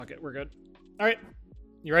Okay, we're good. All right.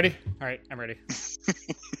 You ready? All right, I'm ready.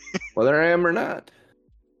 Whether I am or not,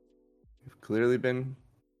 you've clearly been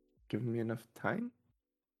giving me enough time.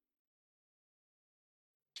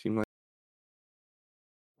 Seem like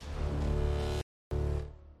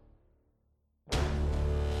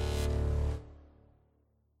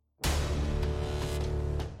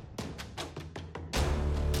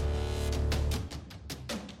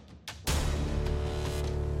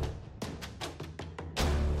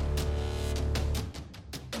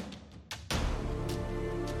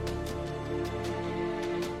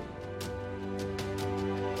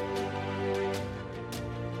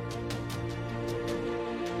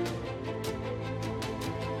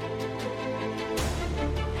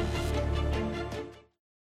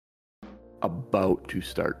about to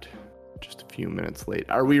start. Just a few minutes late.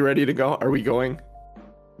 Are we ready to go? Are we going?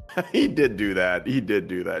 He did do that. He did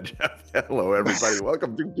do that, Jeff. Hello, everybody.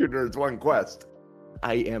 Welcome to Two Nerds One Quest.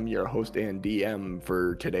 I am your host and DM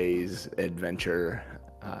for today's adventure,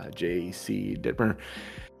 JC Dittmer.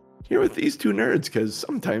 Here with these two nerds, because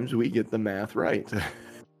sometimes we get the math right.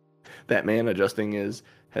 That man adjusting his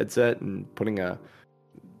headset and putting a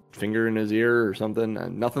finger in his ear or something.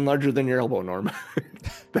 Nothing larger than your elbow, Norm.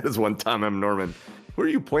 That is one Tom M. Norman. Who are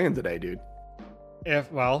you playing today, dude?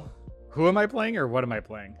 Who am I playing or what am I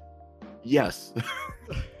playing? Yes.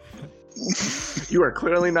 You are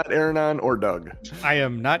clearly not Aranon or Doug. I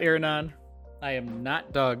am not Aranon. I am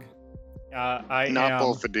not Doug. I not am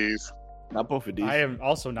both of these. Not both of these. I am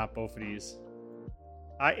also not both of these.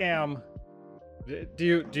 I am.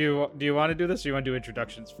 Do you want to do this, or you want to do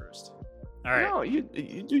introductions first? All right. No, you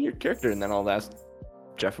do your character, and then I'll ask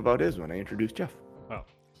Jeff about his when I introduce Jeff. Well,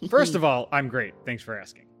 first of all, I'm great. Thanks for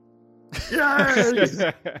asking.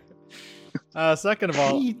 Yay! Second of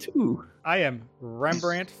all, Me too. I am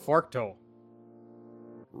Rembrandt Forktoe.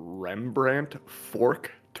 Rembrandt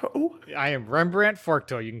Fork Toe? I am Rembrandt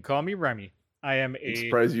Forktoe. You can call me Remy. I am I'm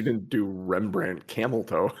surprised you didn't do Rembrandt Camel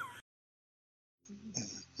Toe.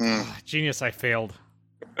 Genius. I failed.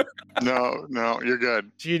 No, you're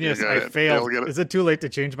good. Genius. You got I it. failed. You'll get it. Is it too late to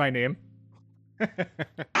change my name?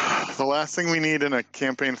 The last thing we need in a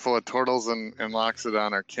campaign full of turtles and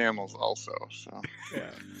Loxodon are camels also. So Yeah.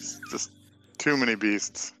 it's just too many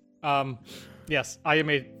beasts. Yes, I am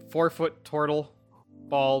a 4-foot turtle,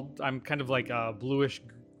 bald. I'm kind of like a bluish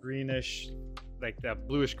greenish, like that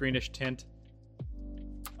bluish greenish tint.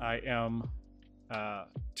 I am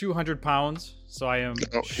 200 pounds, so I am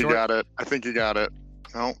Oh, short. you got it. I think you got it.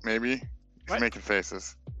 No, maybe. He's What? making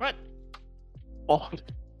faces. What? Oh, I'm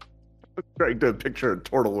trying to picture a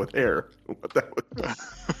turtle with hair. What that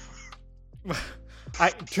was.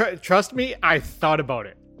 Trust me, I thought about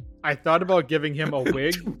it. I thought about giving him a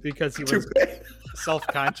wig because he was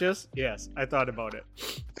self-conscious. Yes, I thought about it.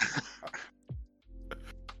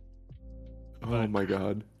 Oh my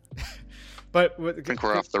god. But I think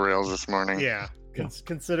we're off the rails this morning. Yeah,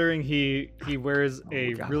 considering he wears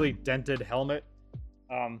a God. really dented helmet,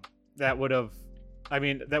 that would have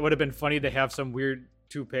been funny to have some weird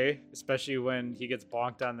toupee, especially when he gets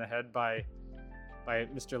bonked on the head by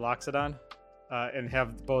Mr. Loxodon, and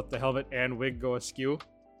have both the helmet and wig go askew.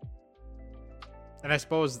 And I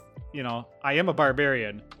suppose, I am a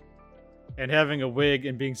barbarian, and having a wig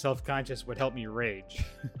and being self-conscious would help me rage.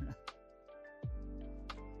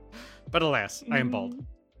 But alas, I am bald.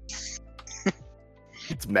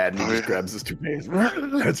 It's mad and he just grabs his toupee.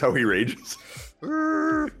 That's how he rages.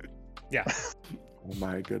 Yeah. Oh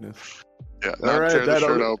my goodness. Yeah, All not right, tear the that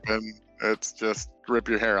shirt other- open. It's just rip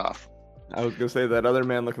your hair off. I was gonna say that other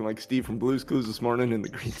man looking like Steve from Blue's Clues this morning in the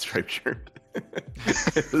green striped shirt.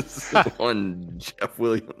 This is one Jeff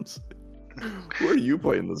Williams. Who are you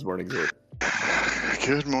playing this morning, sir?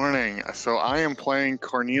 Good morning. So I am playing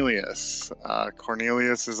Cornelius.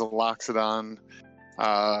 Cornelius is a Loxodon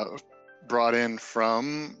brought in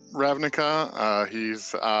from Ravnica.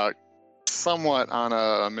 He's somewhat on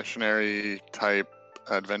a missionary type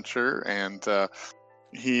adventure, and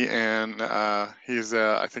he's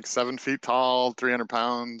I think 7 feet tall, 300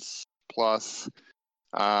 pounds plus.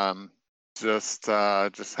 Just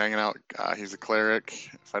hanging out. He's a cleric,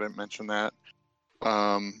 if I didn't mention that.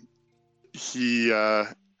 He's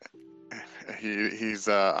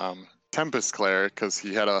a Tempest cleric because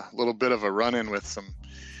he had a little bit of a run-in with some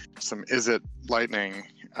Izzet lightning,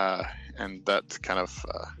 and that kind of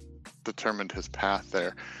determined his path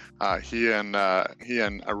there. He and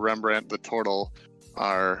Rembrandt the turtle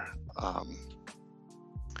are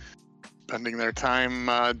spending their time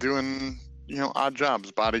doing odd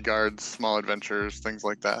jobs, bodyguards, small adventures, things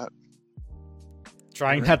like that.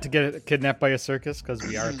 Trying not to get kidnapped by a circus because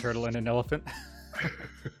we are a turtle and an elephant.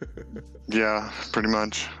 Yeah, pretty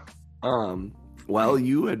much. Well,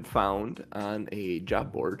 you had found on a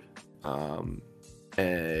job board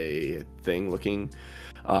a thing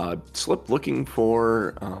slip looking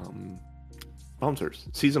for bouncers,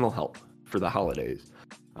 seasonal help for the holidays.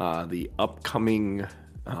 The upcoming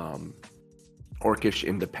Orcish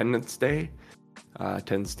Independence Day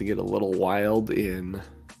tends to get a little wild in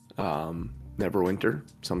Neverwinter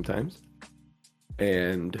sometimes.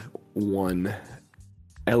 And one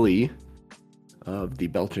Ellie of the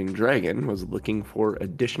Belching Dragon was looking for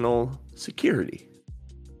additional security.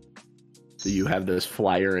 So you have this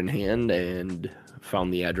flyer in hand and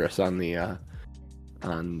found the address on the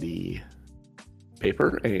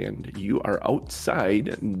paper, and you are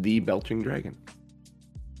outside the Belching Dragon.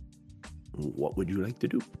 What would you like to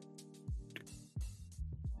do?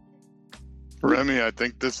 Remy, I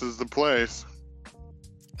think this is the place.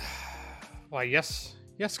 Why, yes,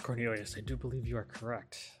 Cornelius, I do believe you are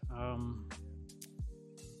correct. I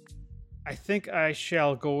think I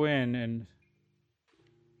shall go in and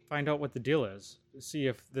find out what the deal is. See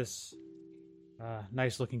if this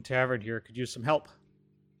nice-looking tavern here could use some help.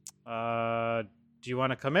 Do you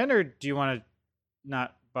want to come in, or do you want to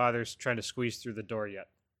not bother trying to squeeze through the door yet?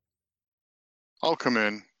 I'll come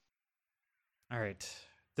in. All right,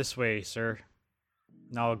 this way, sir.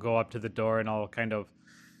 Now I'll go up to the door and I'll kind of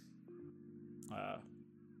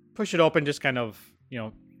push it open, just kind of,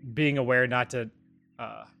 being aware not to,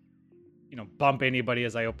 bump anybody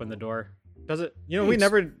as I open the door. Does it? We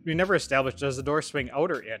never established. Does the door swing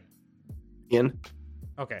out or in? In.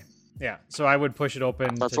 Okay. Yeah. So I would push it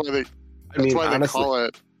open. That's why they call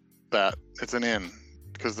it that. It's an inn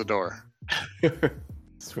because the door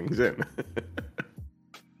swings in.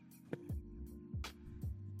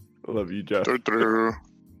 I love you, Jeff.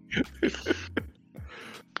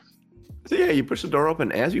 So yeah, you push the door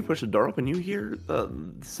open. As you push the door open, you hear the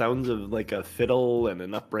sounds of like a fiddle and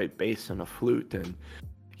an upright bass and a flute, and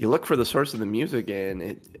you look for the source of the music,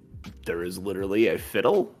 and there is literally a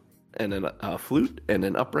fiddle and a flute and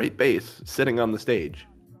an upright bass sitting on the stage,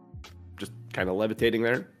 just kind of levitating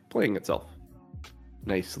there, playing itself.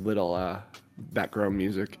 Nice little background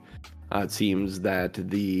music. It seems that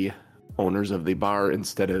the owners of the bar,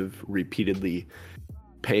 instead of repeatedly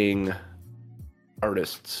paying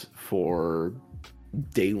artists for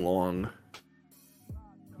day-long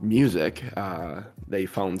music, they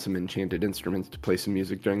found some enchanted instruments to play some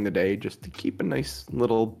music during the day just to keep a nice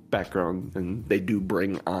little background, and they do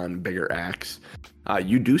bring on bigger acts.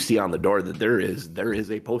 You do see on the door that there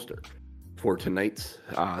is a poster for tonight's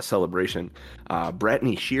celebration.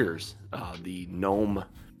 Brittany Shears, the gnome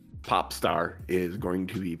pop star, is going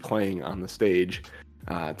to be playing on the stage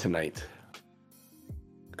tonight.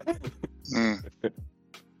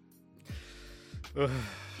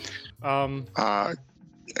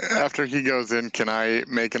 After he goes in, can I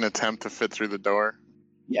make an attempt to fit through the door?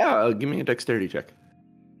 Yeah, give me a dexterity check.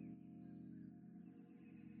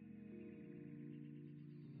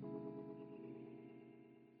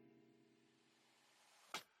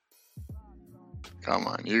 Come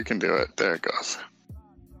on, you can do it. There it goes.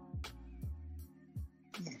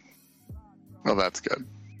 Well, that's good.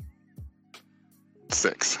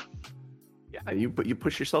 6. Yeah, you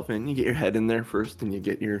push yourself in. You get your head in there first, and you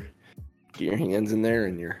get your hands in there,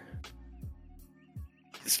 and you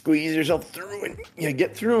squeeze yourself through, and you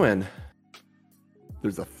get through. And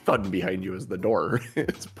there's a thud behind you as the door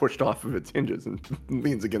it's pushed off of its hinges and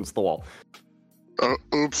leans against the wall. Oh,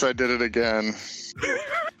 oops! I did it again.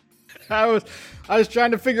 I was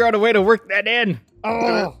trying to figure out a way to work that in.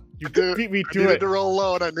 Oh, you beat me to it. I needed to roll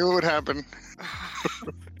low, and I knew it would happen.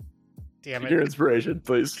 Damn it. Your inspiration,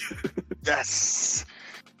 please. Yes.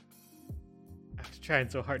 I was trying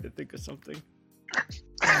so hard to think of something.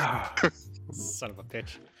 Son of a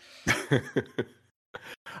bitch.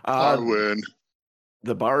 I win.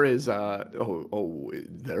 The bar is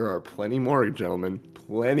there are plenty more, gentlemen.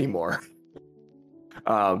 Plenty more.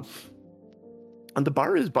 And the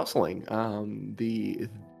bar is bustling.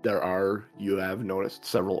 You have noticed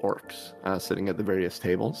several orcs sitting at the various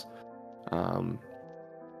tables.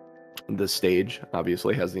 The stage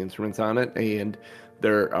obviously has the instruments on it, and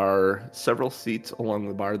there are several seats along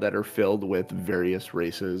the bar that are filled with various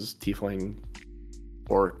races: tiefling,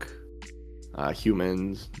 orc,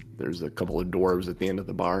 humans. There's a couple of dwarves at the end of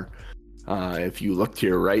the bar. If you look to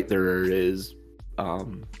your right, there is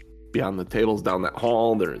beyond the tables down that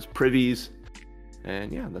hall, there is privies.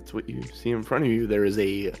 And yeah, that's what you see in front of you. There is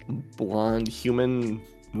a blonde human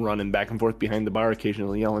running back and forth behind the bar,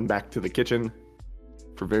 occasionally yelling back to the kitchen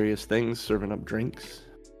for various things, serving up drinks.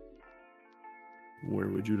 Where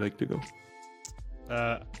would you like to go?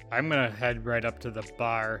 I'm gonna head right up to the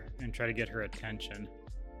bar and try to get her attention.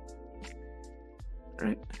 All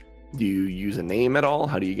right. Do you use a name at all?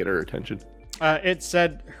 How do you get her attention? It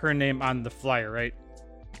said her name on the flyer, right?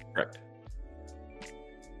 Correct.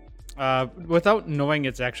 Without knowing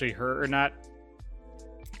it's actually her or not,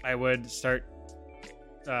 I would start,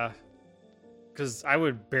 because I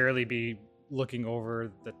would barely be looking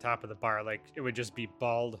over the top of the bar. Like, it would just be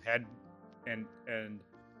bald head and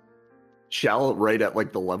Shallow right at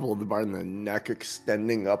like the level of the bar and the neck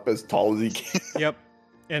extending up as tall as he can. yep.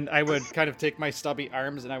 And I would kind of take my stubby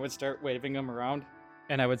arms and I would start waving them around.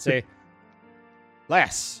 And I would say,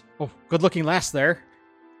 lass. Oh, good looking lass there.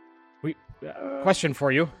 Question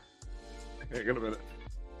for you. Hang on a minute.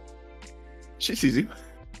 She sees you.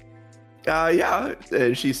 Yeah.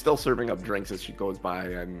 She's still serving up drinks as she goes by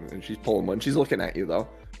and she's pulling one. She's looking at you though.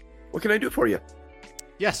 What can I do for you?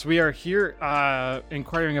 Yes, we are here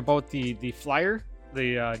inquiring about the flyer,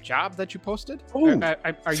 the job that you posted. Oh,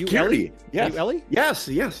 are you security. Ellie? Yes.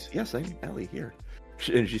 Are you Ellie? Yes, I'm Ellie here.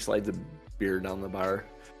 And she slides a beer down the bar.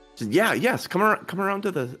 She says, yes, come around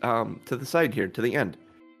to the side here, to the end.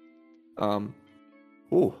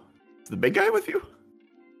 Oh, is the big guy with you?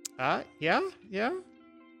 Yeah.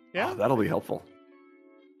 Oh, that'll be helpful.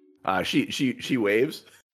 She waves.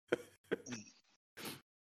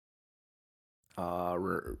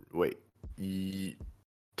 Wait.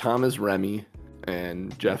 Tom is Remy,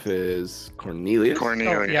 and Jeff is Cornelius. Oh,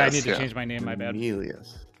 yeah, I need to change my name. My bad.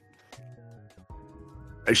 Cornelius.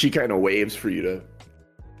 She kind of waves for you to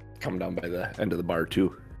come down by the end of the bar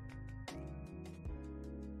too.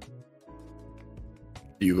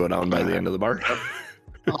 You go down by the end of the bar.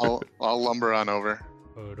 I'll lumber on over.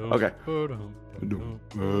 Okay.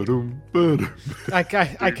 I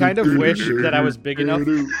kind of wish that I was big enough.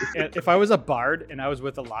 And if I was a bard and I was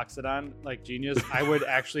with a Loxodon like Genius, I would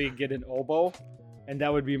actually get an oboe, and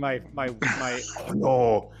that would be my. Oh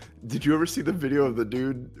no! Did you ever see the video of the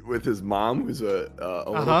dude with his mom, who's a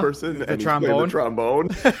little person, the and trombone? He's playing the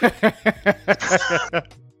trombone?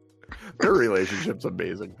 Their relationship's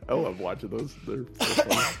amazing. I love watching those. They're so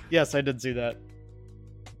funny. Yes, I did see that.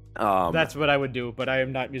 That's what I would do, but I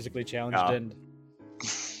am not musically challenged. And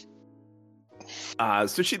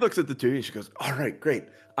so she looks at the two and she goes, "All right, great.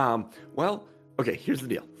 Well, okay. Here's the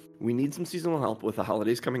deal. We need some seasonal help with the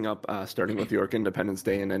holidays coming up, starting with the York Independence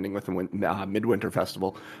Day and ending with the Midwinter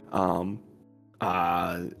Festival. And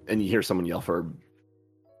you hear someone yell for a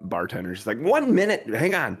bartender. She's like, 1 minute.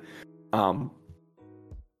 Hang on.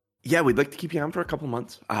 Yeah, we'd like to keep you on for a couple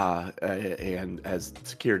months, and as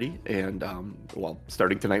security. And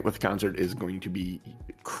starting tonight with the concert is going to be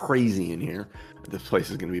crazy in here. This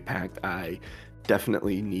place is going to be packed. I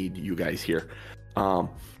definitely need you guys here.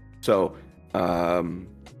 Well,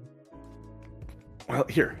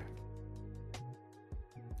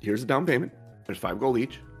 here's a down payment. There's 5 gold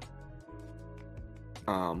each.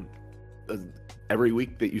 Every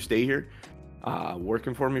week that you stay here,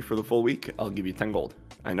 working for me for the full week, I'll give you 10 gold.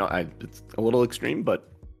 I know it's a little extreme, but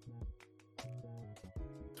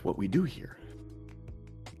it's what we do here.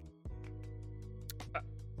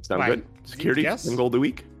 Sound good? Security, yes. 10 gold a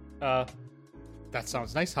week. That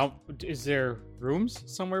sounds nice. How is there rooms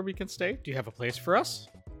somewhere we can stay? Do you have a place for us?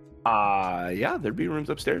 Yeah, there'd be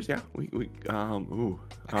rooms upstairs. Yeah,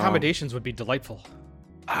 Accommodations would be delightful.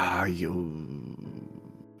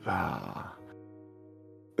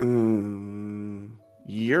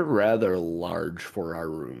 You're rather large for our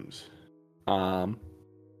rooms.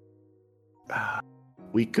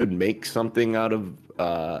 We could make something out of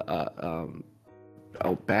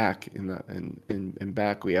out back in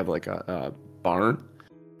back. We have like a barn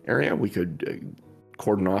area. We could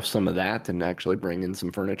cordon off some of that and actually bring in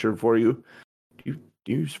some furniture for you. Do you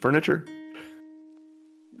use furniture?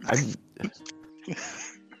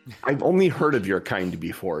 I've only heard of your kind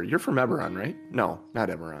before. You're from Eberron, right? No, not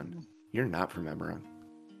Eberron. You're not from Eberron.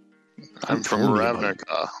 I'm from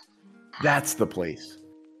Ravnica. That's the place.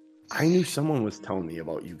 I knew someone was telling me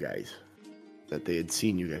about you guys. That they had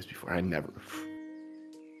seen you guys before. I never.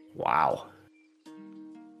 Wow.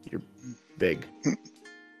 You're big.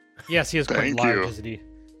 Yes, he is quite Thank large, you. isn't he?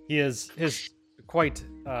 He is quite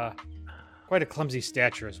a clumsy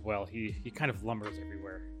stature as well. He kind of lumbers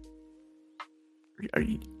everywhere. Are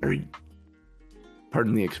you?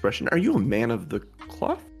 Pardon the expression. Are you a man of the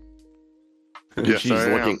cloth? Yes, She's I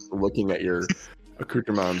am. looking at your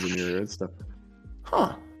accoutrements and your stuff.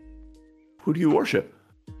 Huh? Who do you worship?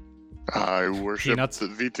 I worship Peanuts. the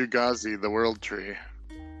Vitu-Ghazi, the world tree.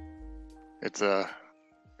 It's a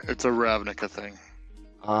Ravnica thing.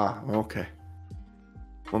 Okay.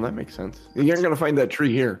 Well, that makes sense. You aren't gonna find that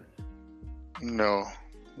tree here. No.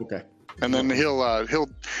 Okay. And then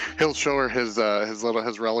he'll show her his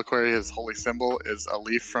reliquary, his holy symbol is a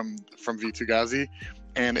leaf from Vitu-Ghazi,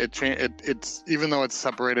 and it's even though it's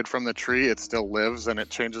separated from the tree, it still lives and it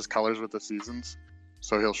changes colors with the seasons.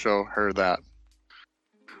 So he'll show her that.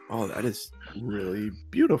 Oh, that is really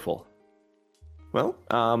beautiful. Well,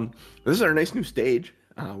 this is our nice new stage.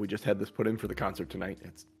 We just had this put in for the concert tonight.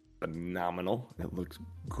 It's phenomenal. It looks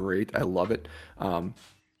great. I love it.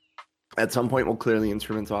 At some point, we'll clear the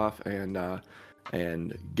instruments off and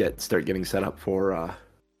start getting set up for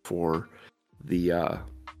the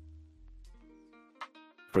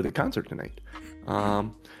concert tonight.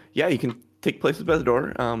 Yeah, you can take places by the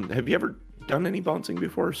door. Have you ever done any bouncing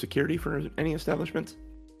before, or security for any establishments?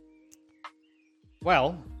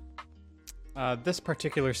 Well, this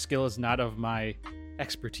particular skill is not of my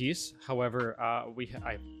expertise. However,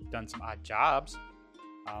 I've done some odd jobs.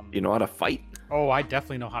 You know how to fight? Oh, I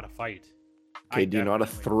definitely know how to fight. Okay, do you know how to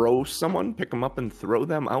throw someone, pick them up and throw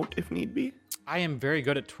them out if need be? I am very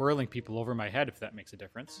good at twirling people over my head, if that makes a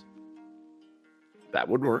difference. That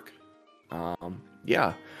would work.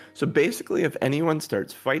 Yeah. So basically, if anyone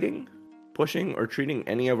starts fighting, pushing, or treating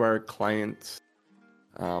any of our clients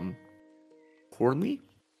poorly,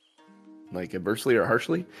 like adversely or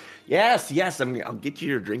harshly, yes, I'll get you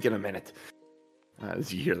your drink in a minute.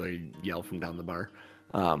 As you hear like yell from down the bar.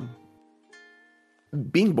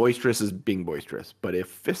 Being boisterous is being boisterous, but if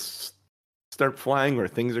fists start flying or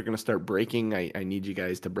things are going to start breaking, I need you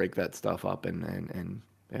guys to break that stuff up and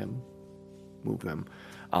move them.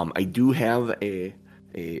 I do have a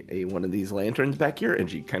one of these lanterns back here, and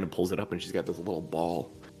she kind of pulls it up, and she's got this little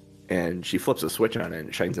ball, and she flips a switch on it, and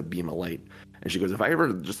it shines a beam of light. And she goes, if I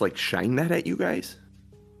ever just like shine that at you guys,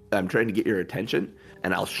 I'm trying to get your attention,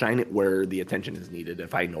 and I'll shine it where the attention is needed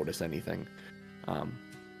if I notice anything.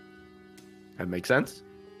 That makes sense?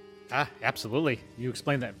 Absolutely. You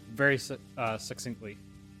explained that very succinctly.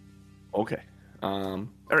 Okay. All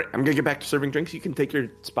right, I'm gonna get back to serving drinks. You can take your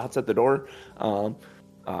spots at the door.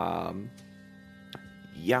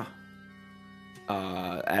 Yeah.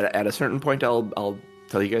 At a certain point, I'll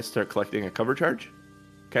tell you guys to start collecting a cover charge.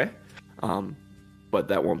 Okay. But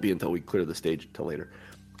that won't be until we clear the stage till later.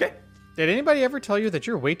 Okay. Did anybody ever tell you that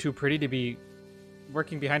you're way too pretty to be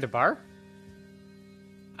working behind a bar?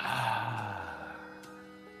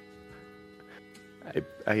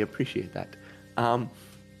 I appreciate that.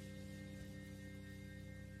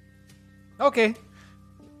 Okay.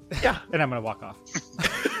 Yeah. And I'm gonna walk off.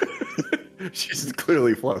 She's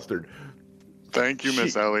clearly flustered. Thank you,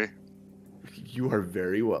 Miss Ellie. You are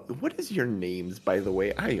very well. What is your names, by the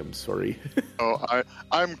way? I am sorry.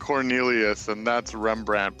 I'm Cornelius, and that's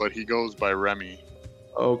Rembrandt, but he goes by Remy.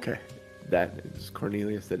 Okay. That is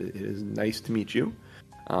Cornelius. It is nice to meet you.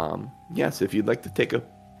 Yes, if you'd like to take a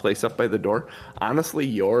place up by the door. Honestly,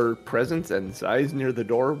 your presence and size near the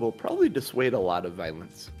door will probably dissuade a lot of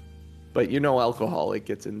violence. But you know alcohol, it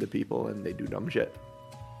gets into people and they do dumb shit.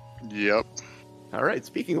 Yep. All right,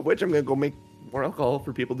 speaking of which, I'm going to go make more alcohol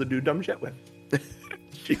for people to do dumb shit with.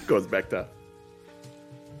 She goes back to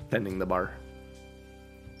tending the bar.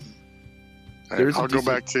 I'll go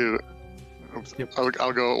back to... Yep.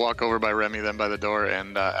 I'll go walk over by Remy then by the door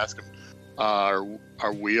and ask him,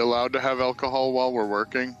 are we allowed to have alcohol while we're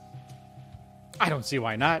working? I don't see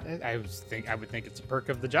why not. I would think it's a perk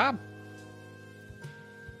of the job.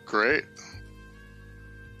 Great.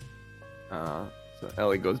 So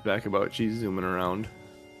Ellie goes back about. She's zooming around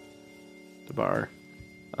the bar.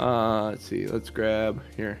 Let's see. Let's grab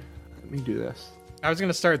here. Let me do this. I was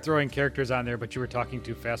gonna start throwing characters on there, but you were talking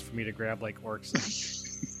too fast for me to grab like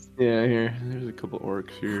orcs. Yeah, here. There's a couple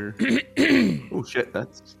orcs here. Oh shit,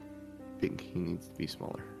 that's big. He needs to be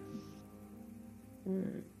smaller.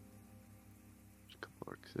 There's a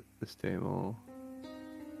couple orcs at this table.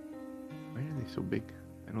 Why are they so big?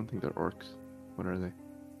 I don't think they're orcs. What are they?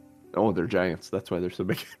 Oh, they're giants. That's why they're so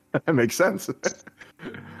big. That makes sense. Let's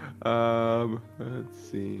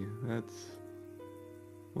see.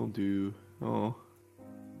 We'll do. A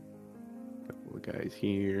couple of guys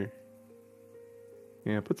here.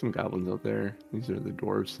 Yeah, put some goblins out there. These are the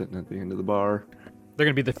dwarves sitting at the end of the bar. They're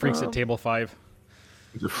gonna be the freaks at table 5.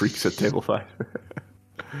 The freaks at table 5.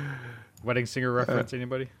 Wedding singer reference,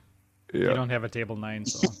 anybody? Yeah. You don't have a table 9,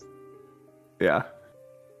 so. Yeah.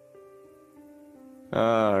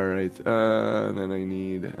 All right. And then I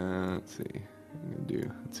need. Let's see. I'm gonna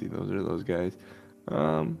do. Let's see. Those are those guys.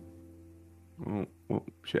 Oh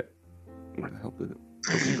shit. Where the hell did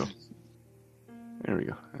it go? There we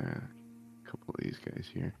go. A couple of these guys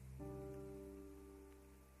here.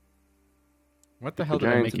 What the hell did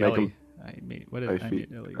I make Ellie? I made Ellie?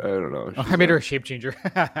 I don't know. Oh, I made her a shape changer.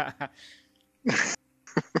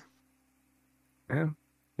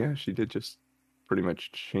 Yeah, she did just pretty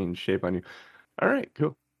much change shape on you. All right,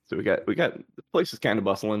 cool. So we got the place is kind of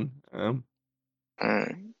bustling. All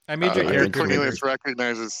right. I made your you're I think character interested. bigger. Cornelius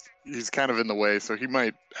recognizes he's kind of in the way, so he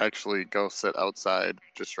might actually go sit outside,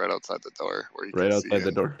 just right outside the door, where he Right can outside see the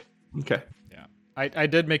in. door. Okay. I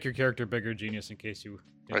did make your character bigger, Genius, in case you.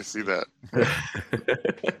 I didn't see that.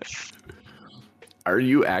 Are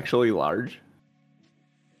you actually large?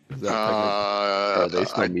 Is that technically, or are they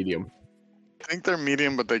still I medium? think they're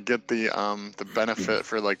medium, but they get the benefit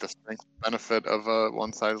for like the strength benefit of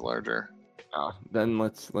one size larger. Then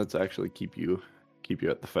let's actually keep you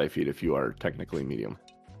at the 5 feet if you are technically medium.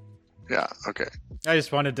 Yeah. Okay. I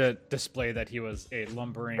just wanted to display that he was a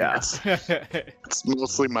lumbering. Yeah. It's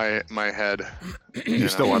mostly my head. You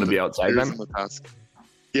still want to be outside ears then? and the tusk.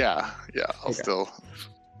 Yeah. I'll Okay. still.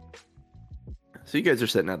 So you guys are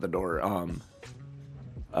sitting at the door.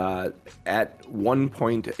 At one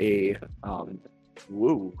point,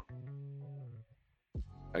 woo!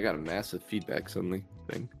 I got a massive feedback suddenly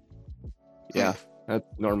thing. Yeah, that's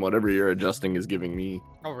normal. Whatever you're adjusting is giving me.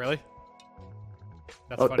 Oh, really?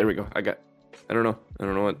 That's Oh, funny. there we go. I don't know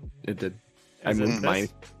what it did. I Is it moved my.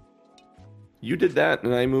 this? You did that,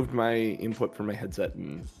 and I moved my input from my headset,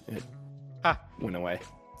 and it Ha. went away.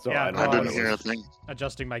 So Yeah, I don't I know didn't what it hear a was. thing.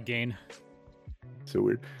 Adjusting my gain. So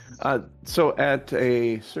weird. So at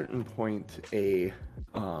a certain point,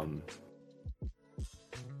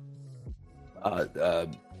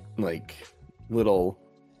 like little,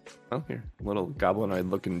 little goblin-eyed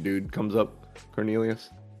looking dude comes up, Cornelius.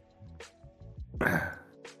 Is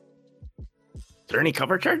there any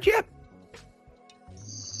cover charge yet?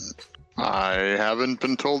 I haven't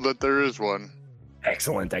been told that there is one.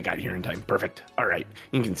 Excellent. I got here in time. Perfect. All right.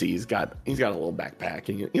 You can see he's got a little backpack.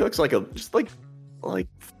 He looks like just like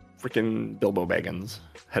freaking Bilbo Baggins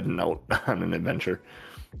heading out on an adventure.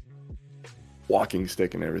 Walking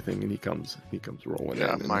stick and everything, and he comes rolling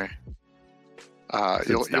Yeah, in. my. Sits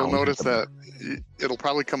You'll down. notice that it'll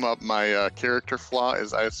probably come up. My character flaw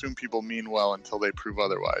is I assume people mean well until they prove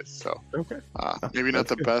otherwise. So Okay. maybe not that's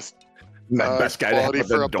the good. best That best guy to have quality at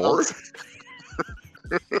for the a door. boss.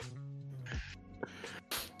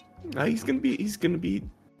 He's gonna be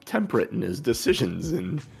temperate in his decisions.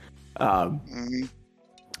 And Mhm.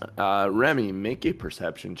 Remy, make a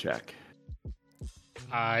perception check.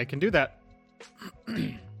 I can do that.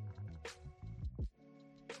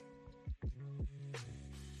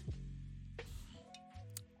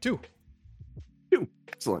 2.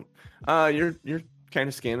 Excellent. You're kind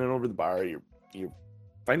of scanning over the bar. You're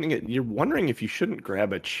finding it. You're wondering if you shouldn't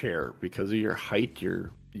grab a chair because of your height.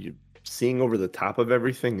 You're seeing over the top of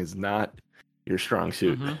everything is not your strong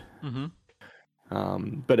suit. Mm-hmm.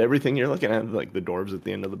 But everything you're looking at, like the dwarves at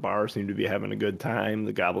the end of the bar, seem to be having a good time.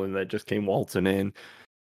 The goblin that just came waltzing in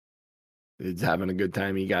is having a good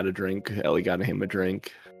time. He got a drink. Ellie got him a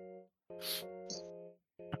drink.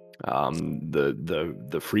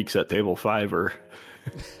 The freaks at table 5 are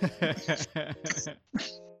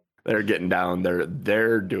they're getting down.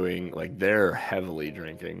 They're doing like they're heavily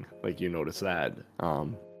drinking. Like you notice that.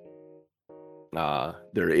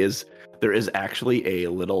 There is actually a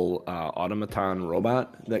little automaton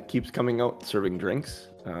robot that keeps coming out serving drinks.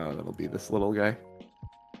 That'll be this little guy.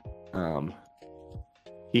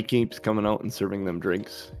 He keeps coming out and serving them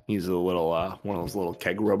drinks. He's a little one of those little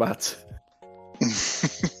keg robots.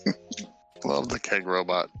 Love the keg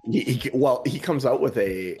robot. He comes out with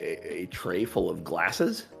a tray full of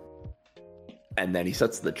glasses, and then he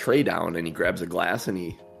sets the tray down and he grabs a glass and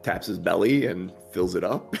he taps his belly and fills it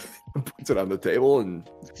up, puts it on the table and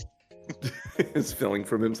is filling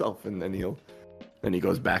from himself. And then he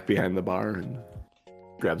goes back behind the bar and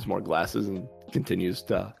grabs more glasses and continues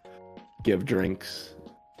to give drinks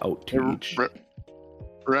out to each.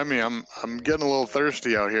 Remy, I'm getting a little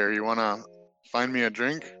thirsty out here. You wanna find me a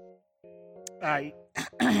drink?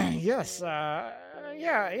 Yes.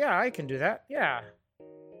 Yeah, I can do that. Yeah.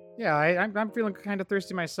 I'm feeling kind of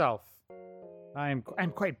thirsty myself. I'm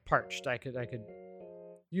quite parched. I could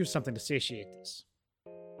use something to satiate this.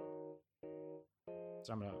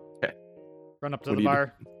 So I'm gonna run up to What the do you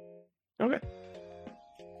bar. Okay.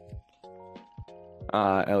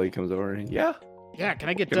 Ellie comes over and Yeah, can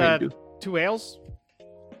I get Can I do- 2 ales?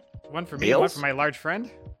 One for me, one Ales? for my large friend.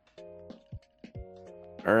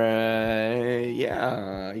 all right,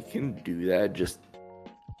 yeah, I can do that. Just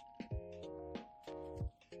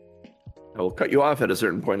I will cut you off at a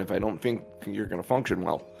certain point if I don't think you're going to function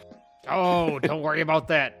well. Oh, don't worry about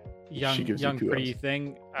that, young gives you 2 pretty ales.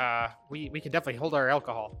 thing. We can definitely hold our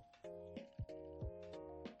alcohol.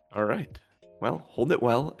 All right. Well, hold it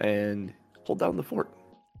well and hold down the fort.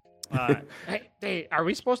 Hey, are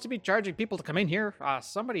we supposed to be charging people to come in here?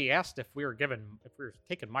 Somebody asked if we were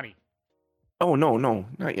taking money. Oh no,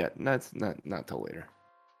 not yet. That's not till later.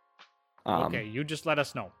 Okay, you just let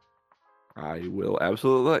us know. I will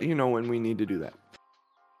absolutely let you know when we need to do that.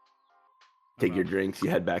 Take I'm your gonna drinks. You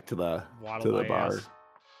head back to the waddle my bar. ass,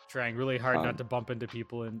 trying really hard Um, not to bump into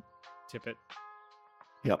people and tip it.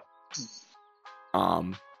 Yep.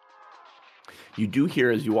 You do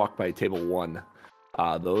hear as you walk by table 1,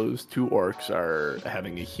 those 2 orcs are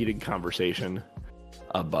having a heated conversation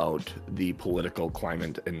about the political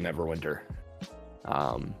climate in Neverwinter.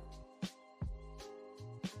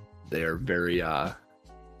 They're very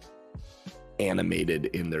animated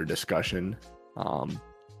in their discussion,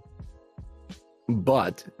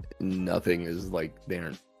 but nothing is like they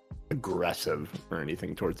aren't aggressive or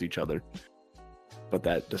anything towards each other. But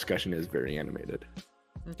that discussion is very animated.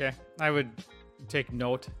 Okay, I would take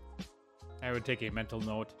note. I would take a mental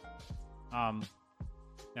note. I'm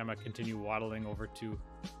gonna continue waddling over to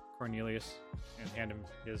Cornelius and hand him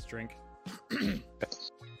his drink.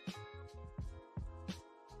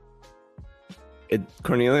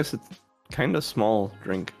 Cornelius, it's kind of small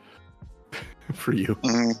drink for you.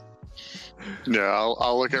 Yeah,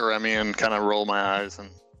 I'll look at Remy and kind of roll my eyes and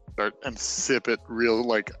start and sip it real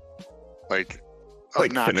like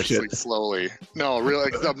obnoxiously finish it. slowly. No, real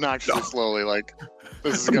obnoxiously slowly. Like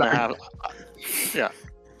this is gonna happen. Yeah.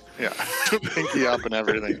 Pinky up and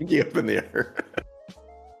everything. Pinky up in the air.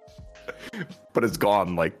 But it's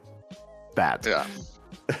gone like that. Yeah.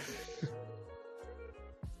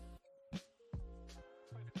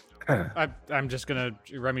 I'm just gonna.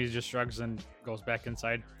 Remy just shrugs and goes back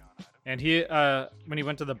inside. And he, when he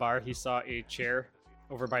went to the bar, he saw a chair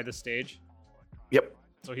over by the stage. Yep.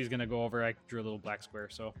 So he's gonna go over. I drew a little black square,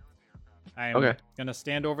 so I'm Okay. gonna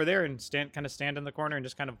stand over there and stand in the corner and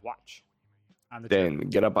just kind of watch on the Then chair.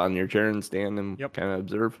 get up on your chair and stand and Yep. kind of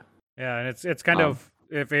observe. Yeah, and it's kind of,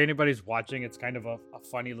 if anybody's watching, it's kind of a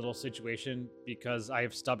funny little situation because I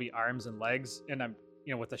have stubby arms and legs, and I'm,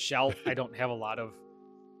 with a shell, I don't have a lot of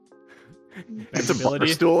It's a bar bendability.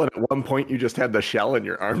 stool, and at one point you just had the shell and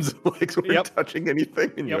your arms and legs weren't Yep. touching anything,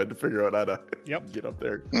 and you Yep. had to figure out how to Yep. get up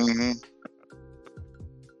there. Mm-hmm.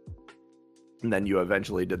 And then you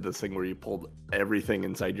eventually did this thing where you pulled everything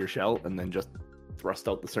inside your shell and then just thrust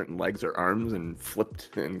out the certain legs or arms and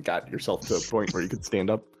flipped and got yourself to a point where you could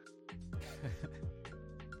stand up.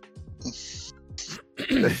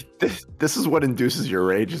 This is what induces your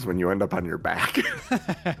rage, is when you end up on your back. You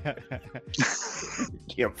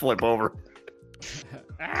can't flip over.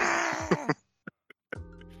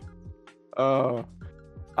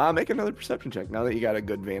 Make another perception check now that you got a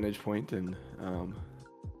good vantage point. And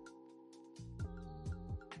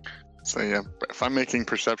So yeah, if I'm making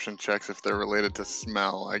perception checks, if they're related to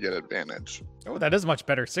smell, I get advantage. Oh, that is much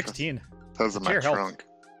better. 16. Because of my Chair helps. trunk.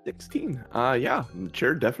 16. Yeah, the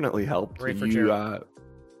chair definitely helped. Great for you, chair.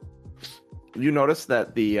 You notice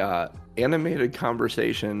that the animated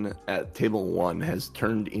conversation at table 1 has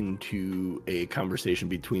turned into a conversation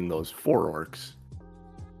between those 4 orcs,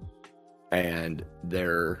 and they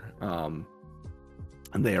are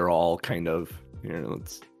all kind of,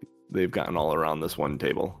 they've gotten all around this one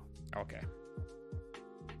table. Okay.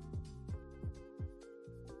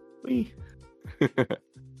 Whee.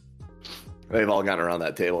 They've all gotten around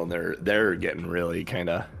that table, and they're getting really kind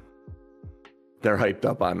of, they're hyped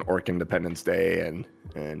up on Orc Independence Day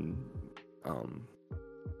and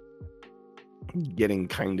getting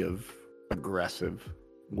kind of aggressive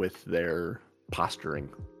with their posturing.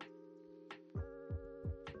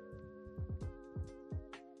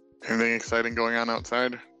 Anything exciting going on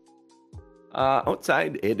outside?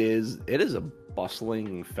 Outside, it is a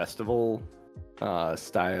bustling festival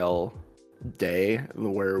style day,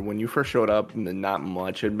 where when you first showed up, not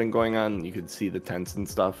much had been going on. You could see the tents and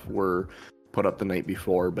stuff were put up the night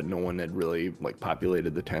before, but no one had really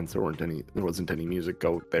populated the tents. There wasn't any music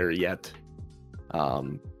out there yet.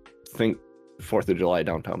 Think 4th of July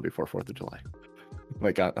downtown before 4th of July,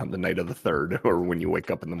 on the night of the 3rd, or when you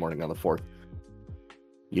wake up in the morning on the 4th.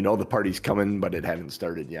 The party's coming, but it hadn't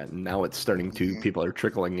started yet. And now it's starting to. People are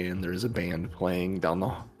trickling in. There's a band playing down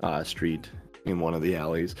the street in one of the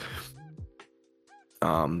alleys.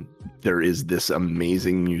 There is this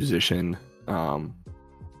amazing musician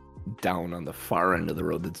down on the far end of the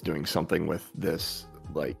road that's doing something with this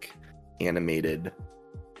animated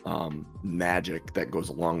magic that goes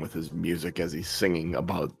along with his music as he's singing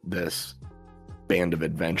about this band of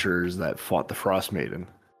adventurers that fought the Frost Maiden.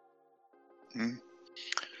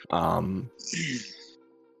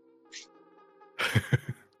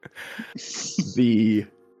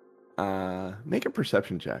 Make a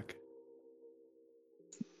perception check.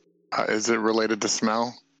 Is it related to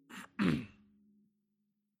smell?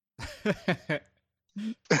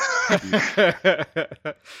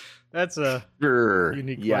 That's a Sure.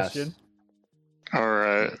 unique Yes. question. All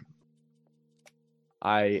right.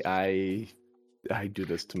 I do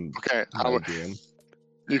this to Okay. my DM.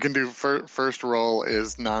 You can do first roll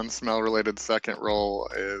is non-smell related. Second roll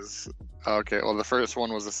is okay. Well, the first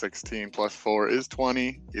one was a 16 plus 4 is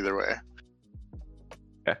 20. Either way.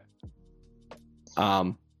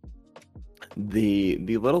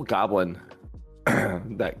 The little goblin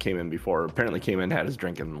that came in before apparently came in, had his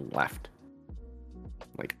drink, and left.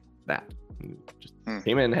 Like that. Just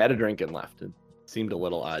came in, had a drink, and left. It seemed a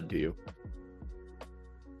little odd to you.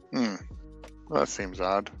 Well, that seems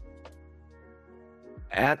odd.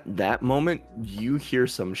 At that moment, you hear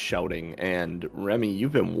some shouting, and Remy,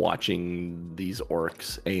 you've been watching these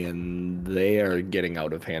orcs, and they are getting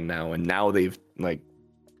out of hand now, and now they've, like,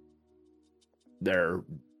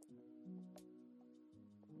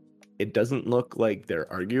 it doesn't look like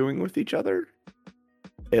they're arguing with each other.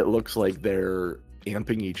 It looks like they're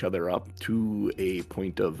amping each other up to a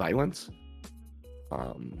point of violence.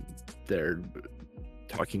 They're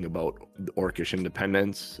talking about orcish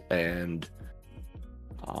independence and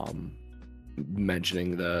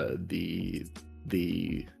mentioning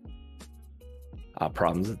the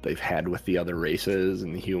problems that they've had with the other races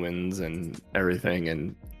and the humans and everything,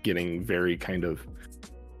 and getting very kind of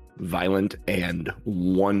violent, and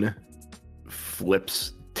one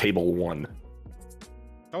flips table one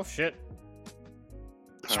Oh shit!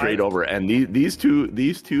 straight over, and these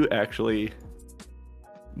two actually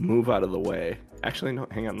move out of the way. Actually, no,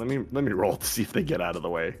 hang on. Let me roll to see if they get out of the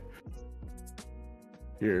way.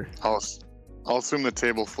 Here. I'll assume the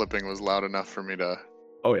table flipping was loud enough for me to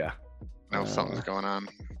Oh yeah. know something's going on.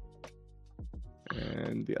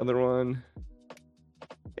 And the other one.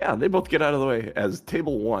 Yeah, they both get out of the way as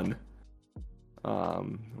table one.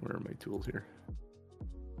 Where are my tools here?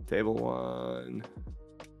 Table one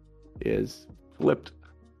is flipped.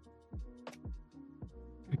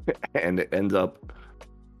 And it ends up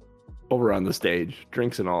over on the stage,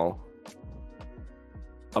 drinks and all,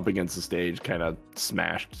 up against the stage, kind of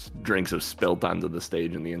smashed. Drinks have spilt onto the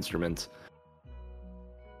stage and the instruments.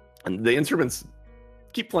 And the instruments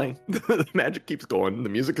keep playing. The magic keeps going. The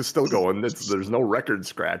music is still going. There's no record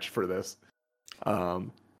scratch for this.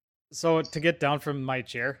 So to get down from my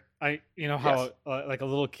chair, how Yes. like a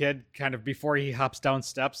little kid kind of before he hops down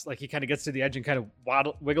steps, like he kind of gets to the edge and kind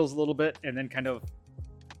of wiggles a little bit and then kind of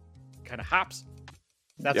hops.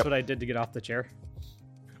 That's Yep. what I did to get off the chair.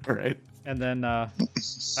 All right. And then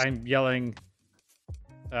I'm yelling,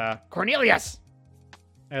 Cornelius,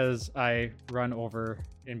 as I run over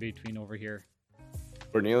in between over here.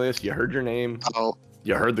 Cornelius, you heard your name. I'll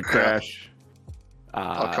You heard the crash.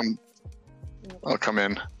 I'll come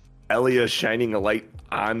in. Elia shining a light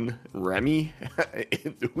on Remy,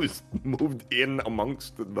 who's moved in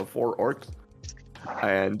amongst the four orcs.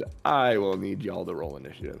 And I will need y'all to roll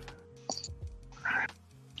initiative.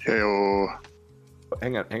 Yo,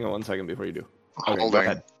 Hang on 1 second before you do. Okay,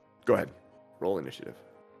 holding. Go ahead. Roll initiative.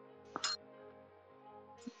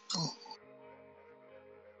 Oh.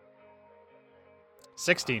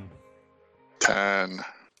 16. 10.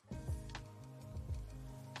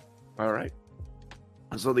 All right.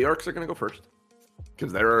 So the orcs are going to go first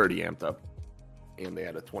because they're already amped up, and they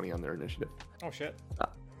had a 20 on their initiative. Oh shit.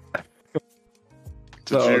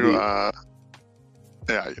 So Did you?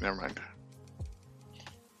 Yeah, never mind.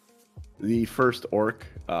 the first orc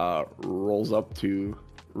rolls up to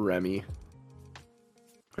Remy.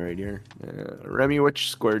 Right here. Remy, which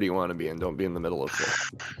square do you want to be in? Don't be in the middle of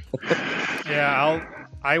it. Yeah,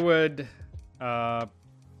 I would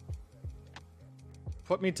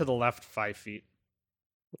put me to the left 5 feet.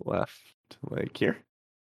 Left, like here.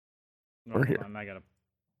 No, Or hold here. on, I gotta.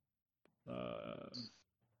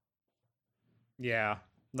 Yeah,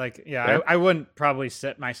 Yeah. I wouldn't probably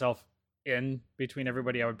sit myself in between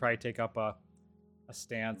everybody. I would probably take up a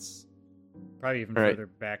stance, probably even All right. further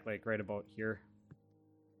back, like right about here.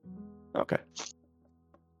 Okay.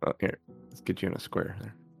 Well, here, let's get you in a square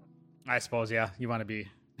there. I suppose, yeah. You want to be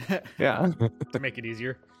Yeah. to make it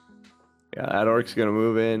easier. Yeah, that orc's gonna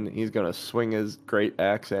move in. He's gonna swing his great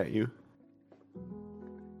axe at you.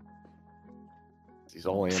 He's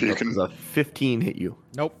all If amped you up. can- Does a 15 hit you?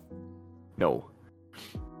 Nope. No.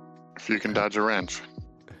 If you can dodge a wrench.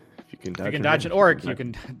 If you can If dodge, you can an dodge an orc, orc, you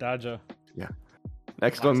can dodge a.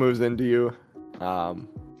 Next one moves into you.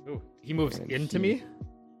 Ooh, he moves And into he- me.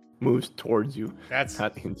 Moves towards you, That's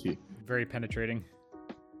not into you. very penetrating.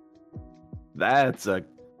 That's a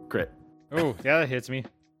crit. Oh, yeah, that hits me.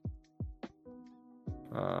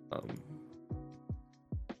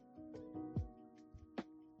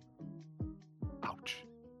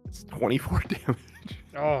 24 damage.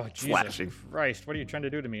 Oh, Jesus Slashing. Christ. What are you trying to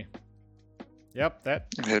do to me? Yep, that.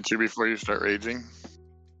 Hit you before you start raging.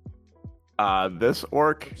 This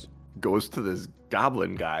orc goes to this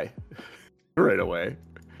goblin guy right away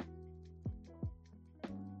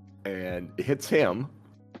and hits him.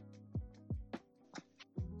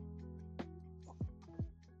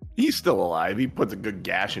 He's still alive. He puts a good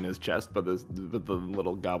gash in his chest, but the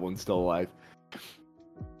little goblin's still alive.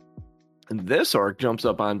 And this orc jumps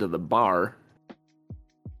up onto the bar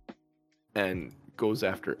and goes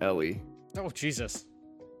after Ellie. Oh, Jesus.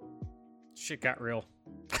 Shit got real.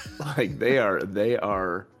 Like they are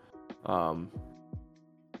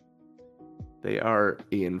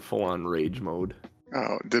in full-on rage mode.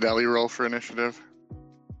 Oh, did Ellie roll for initiative?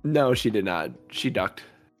 No, she did not. She ducked.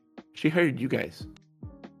 She hired you guys.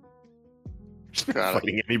 She's not Got it.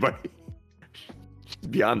 fighting anybody. She's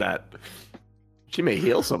beyond that. She may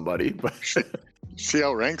heal somebody, but She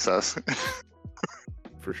outranks us.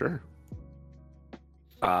 for sure.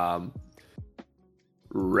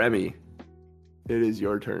 Remy, it is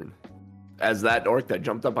your turn. As that orc that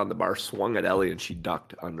jumped up on the bar swung at Ellie and she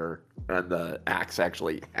ducked under, and the axe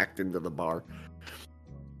actually hacked into the bar.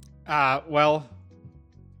 Well,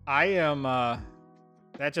 I am,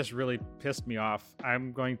 that just really pissed me off.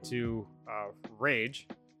 I'm going to, rage.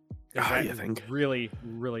 'Cause that You think? really,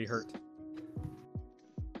 really hurt.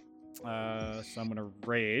 So I'm gonna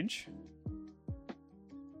rage.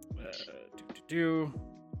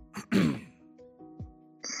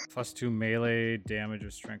 Plus 2 melee damage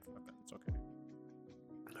with strength weapon. It's okay.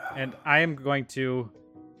 And I am going to,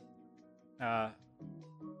 I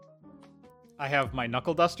have my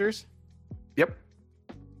knuckle dusters. Yep.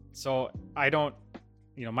 So I don't,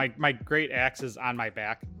 my great axe is on my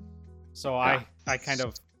back. So I kind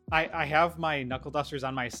of, I have my knuckle dusters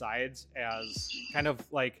on my sides as kind of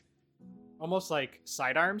like, almost like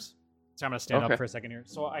sidearms. So I'm going to stand Okay. up for a second here.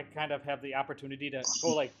 So I kind of have the opportunity to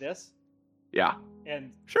go like this, Yeah.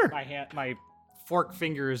 and Sure. my fork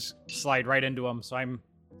fingers slide right into them.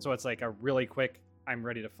 So it's like a really quick, I'm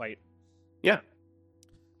ready to fight. Yeah.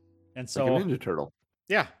 And Like so, a Ninja Turtle.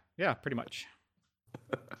 yeah, pretty much.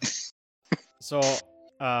 So,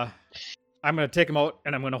 I'm going to take him out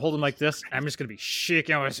and I'm going to hold him like this. I'm just going to be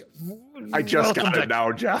shaking. I just got it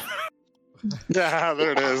now, Jeff. Yeah,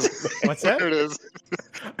 there it is. What's that? There it is.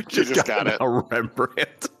 I just got it. Now,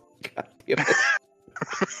 Rembrandt. God damn it.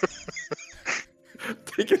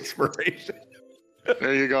 Take inspiration.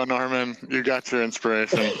 There you go, Norman. You got your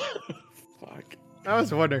inspiration. Fuck. I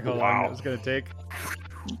was wondering how long Wow. that was going to take.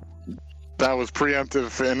 That was preemptive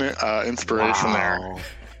inspiration there.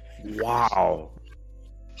 Wow.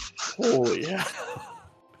 Holy yeah.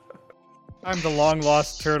 I'm the long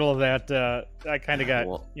lost turtle that I kind of got,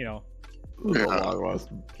 Well- Yeah.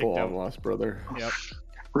 Long lost brother. Yep.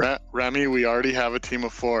 Remy, we already have a team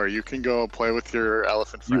of 4. You can go play with your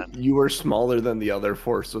elephant friend. You were smaller than the other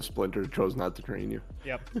 4, so Splinter chose not to train you.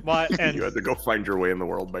 Yep. Well, and You had to go find your way in the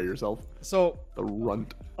world by yourself. so The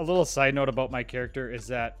runt. a little side note about my character is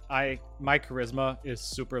that my charisma is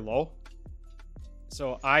super low.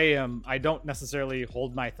 So I don't necessarily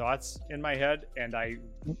hold my thoughts in my head, and I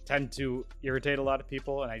tend to irritate a lot of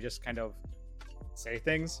people, and I just kind of say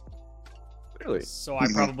things. Really? So I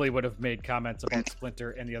probably would have made comments about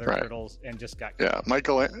Splinter and the other Right. turtles and just got Yeah,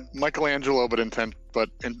 Michelangelo, but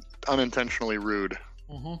unintentionally rude.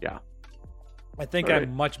 Mhm. Yeah. I think Alright.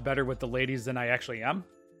 I'm much better with the ladies than I actually am.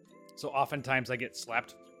 So oftentimes I get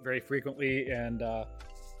slapped very frequently, and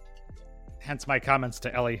hence my comments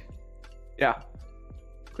to Ellie. Yeah.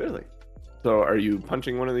 Clearly. So are you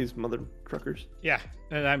punching one of these mother truckers? Yeah,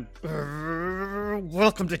 and I'm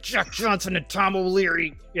welcome to Jack Johnson and Tom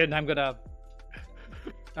O'Leary, and I'm gonna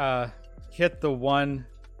hit the one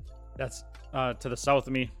that's to the south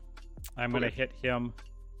of me. I'm gonna Okay. hit him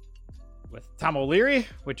with Tom O'Leary,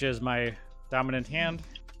 which is my dominant hand.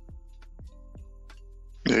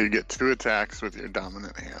 Yeah, you get 2 attacks with your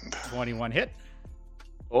dominant hand. 21 hit,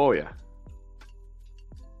 Oh yeah.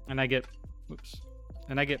 and I get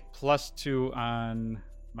 +2 on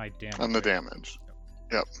my damage. On the damage.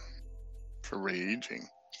 Yep. For raging.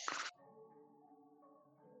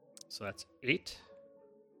 So that's 8.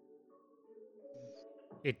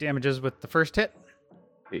 8 damages with the first hit.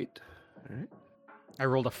 8. All right. I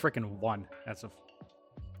rolled a frickin' 1. That's of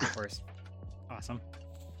course awesome.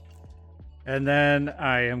 And then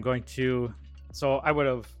I am going to, so I would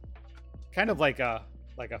have kind of like a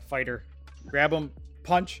fighter, grab him,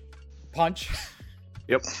 punch,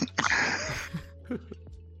 Yep.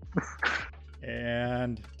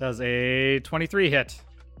 and does a 23 hit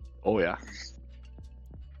Oh yeah.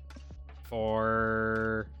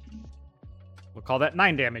 for we'll call that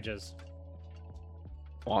 9 damages.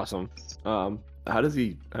 Awesome. How does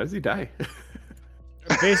he die?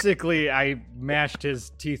 Basically, I mashed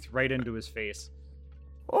his teeth right into his face.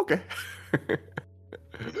 Okay.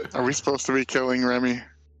 Are we supposed to be killing Remy?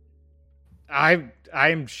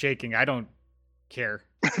 I'm shaking. I don't care.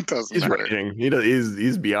 It doesn't He's matter. raging.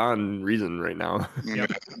 He's beyond reason right now.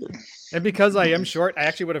 Yep. And because I am short, I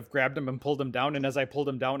actually would have grabbed him and pulled him down. And as I pulled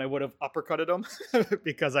him down, I would have uppercutted him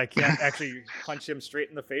because I can't actually punch him straight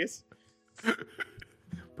in the face.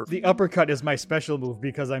 The uppercut is my special move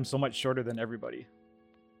because I'm so much shorter than everybody.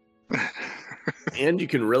 And you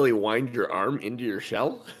can really wind your arm into your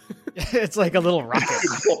shell. It's like a little rocket.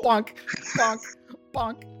 Bonk, bonk,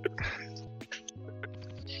 bonk.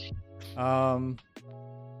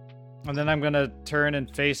 And then I'm gonna turn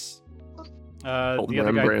and face Old the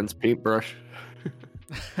other guy. Rembrandt's paintbrush.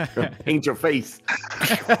 Paint your face.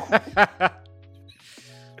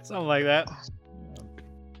 Something like that.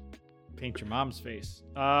 Paint your mom's face.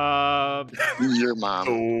 Your mom.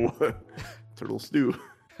 Oh, turtle stew.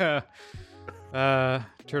 Turtle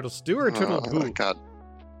stew or turtle goo?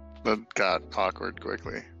 That got awkward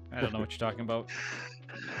quickly. I don't know what you're talking about.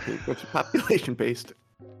 What's your population based?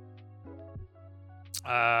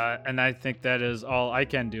 And I think that is all I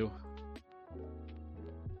can do.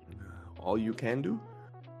 All you can do?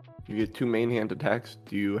 You get 2 main hand attacks.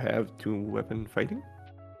 Do you have 2 weapon fighting?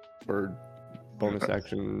 Or bonus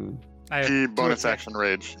action? I have The 2 bonus attacks. action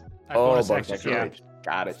rage. I have bonus bonus action, action yeah. rage.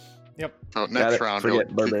 Got it. Yep. So Got next it. round, Forget you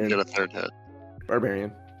can barbarian. get a 3rd hit.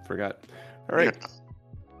 Barbarian. Forgot. All right.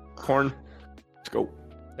 Corn. Let's go.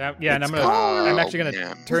 Yeah, and Let's I'm go. actually gonna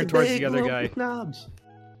Man. turn towards the other guy. Knobs.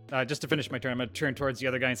 Just to finish my turn, I'm gonna turn towards the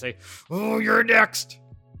other guy and say, "Oh, you're next."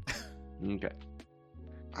 Okay.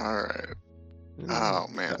 All right. Oh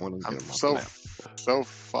man, That one will I'm get him off so the map. so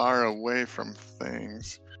far away from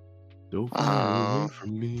things. So far away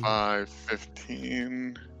from me. 5,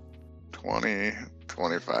 15, 20,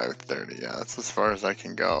 25, 30. Yeah, that's as far as I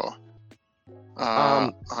can go.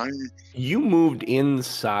 I'm You moved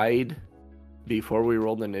inside before we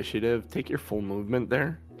rolled initiative. Take your full movement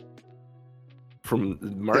there. From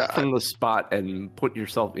the spot and put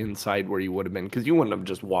yourself inside where you would have been, because you wouldn't have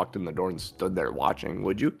just walked in the door and stood there watching,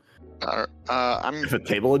 would you? I'm If a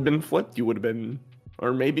table had been flipped, you would have been,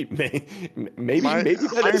 or maybe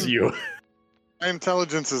that is you. My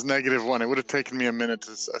intelligence is -1. It would have taken me a minute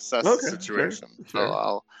to assess Okay, the situation. fair.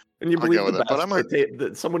 So And you I'll believe go with the it, but best, I'm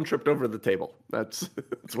that someone tripped over the table. That's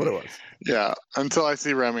what it was. yeah, until I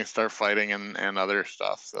see Remy start fighting and other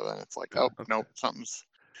stuff. So then it's like, oh Okay. nope, something's.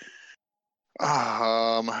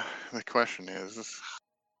 The question is,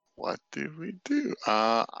 what do we do?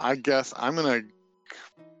 I guess I'm gonna.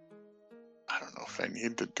 I don't know if I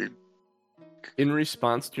need to do. In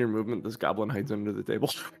response to your movement, this goblin hides under the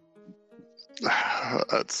table.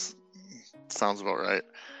 That's sounds about right.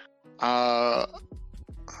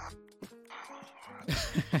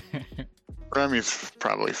 Remy's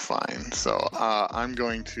probably fine, so I'm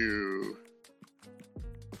going to.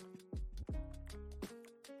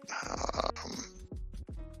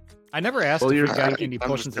 I never asked Well, if you you're- got any I'm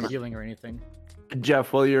potions just of gonna- healing or anything.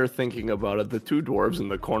 Jeff, while you're thinking about it, the 2 dwarves in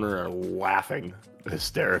the corner are laughing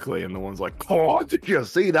hysterically, and the one's like, "Oh, did you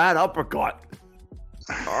see that uppercut?"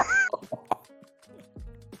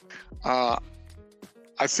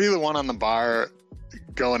 I see the one on the bar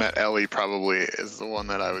going at Ellie probably is the one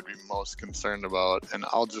that I would be most concerned about, and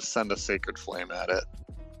I'll just send a sacred flame at it.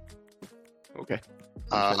 Okay.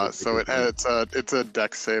 So it's a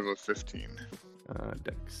dex save of 15.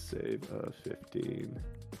 Dex save 15.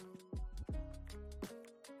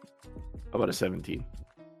 How about a 17?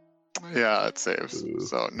 Yeah, it saves. Ooh.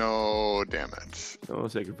 So no damage. Oh,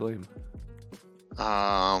 sacred flame.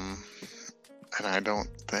 And I don't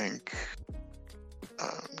think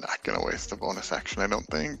I'm not gonna waste a bonus action. I don't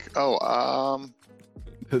think. Oh,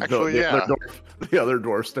 Actually, yeah. The other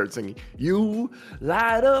dwarf starts singing, "You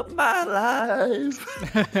light up my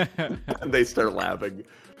life," and they start laughing.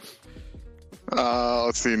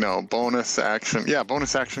 let's see. No bonus action. Yeah,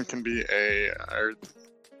 bonus action can be a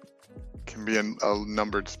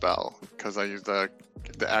numbered spell because I used the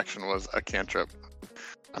action was a cantrip.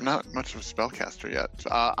 I'm not much of a spellcaster yet.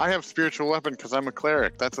 I have spiritual weapon because I'm a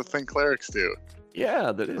cleric. That's a thing clerics do.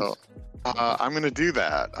 Yeah, that is. So, I'm gonna do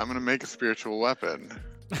that. I'm gonna make a spiritual weapon.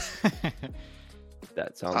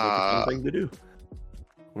 That sounds like a fun thing to do.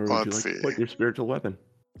 Where would you let's like to see. put your spiritual weapon?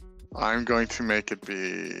 I'm going to make it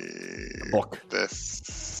be A book.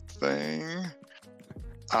 this thing.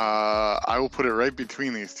 I will put it right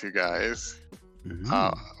between these 2 guys,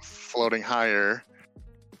 floating higher,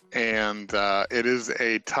 and it is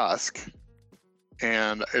a tusk.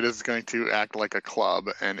 and it is going to act like a club,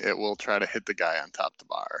 and it will try to hit the guy on top the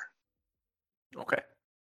bar. Okay.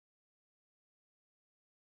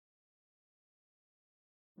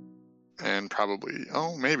 And probably,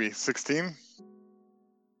 maybe 16.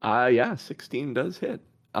 Yeah, 16 does hit.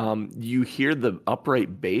 You hear the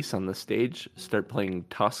upright bass on the stage start playing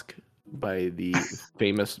Tusk by the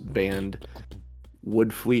famous band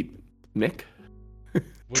Woodfleet Mick.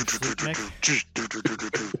 Would Fleet Mick?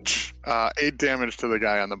 8 damage to the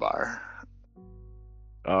guy on the bar.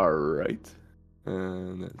 All right.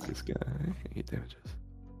 And that's this guy. 8 damages.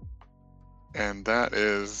 And that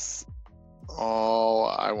is all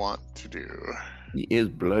I want to do. He is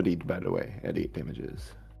bloodied, by the way, at 8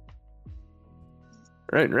 damages.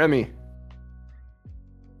 All right, Remy.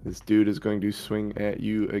 This dude is going to swing at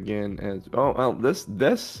you again as... Oh, well,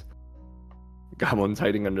 this goblin's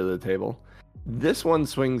hiding under the table. This one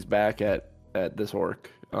swings back at this orc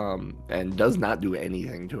and does not do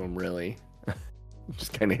anything to him, really.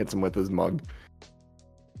 Just kind of hits him with his mug.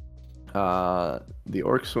 The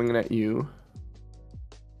orc swinging at you.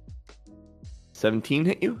 17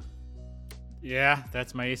 hit you? Yeah,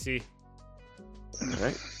 that's my AC. All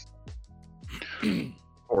right.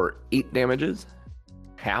 For 8 damages.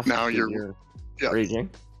 Half Now of you're- your yeah. raging.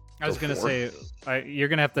 I was So gonna 4. say, you're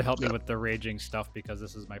gonna have to help me with the raging stuff because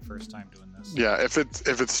this is my first time doing this. Yeah, if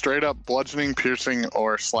it's straight up bludgeoning, piercing,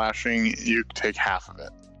 or slashing, you take half of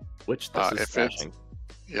it. Which this is if it's- slashing.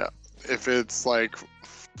 Yeah, if it's like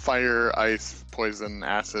fire, ice, poison,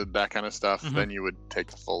 acid, that kind of stuff, Mhm. then you would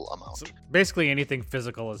take the full amount. So basically, anything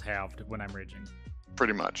physical is halved when I'm raging.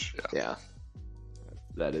 Pretty much, yeah. Yeah.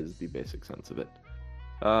 That is the basic sense of it.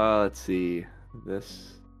 Let's see.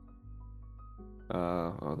 This.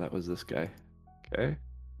 Oh, that was this guy. Okay.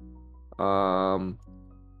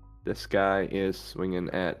 This guy is swinging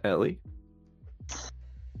at Ellie.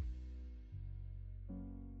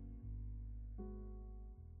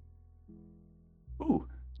 Ooh,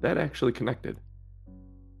 that actually connected.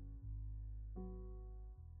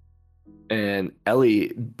 And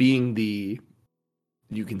Ellie, being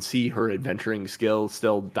you can see her adventuring skill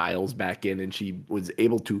still dials back in, and she was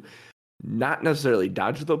able to not necessarily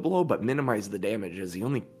dodge the blow, but minimize the damage as he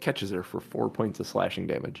only catches her for 4 points of slashing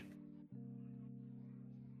damage.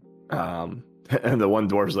 And the one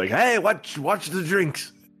dwarf's like, "Hey, watch the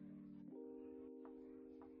drinks."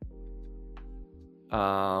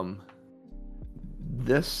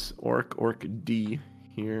 This orc D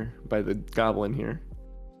here by the goblin here,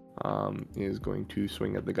 is going to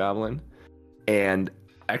swing at the goblin, and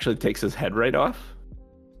actually takes his head right off.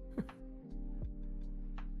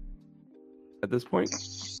 At this point,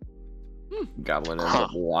 goblin ends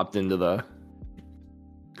up lopped into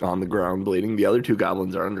on the ground bleeding. The other 2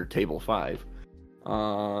 goblins are under table 5.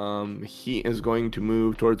 He is going to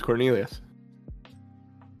move towards Cornelius.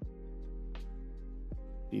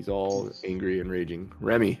 He's all angry and raging.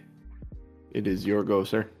 Remy, it is your go,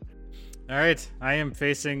 sir. All right, I am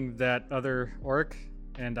facing that other orc,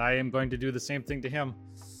 and I am going to do the same thing to him.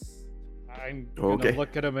 I'm gonna Okay.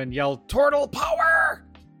 look at him and yell, "Turtle power!"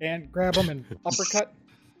 and grab him and uppercut.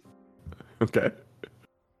 Okay.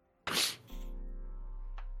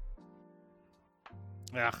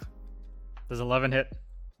 Ugh. Does 11 hit?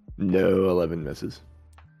 No, 11 misses.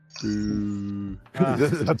 Boo.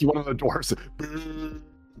 That's one of the dwarfs. Boo.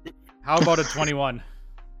 How about a 21?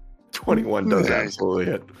 21 does Nice. absolutely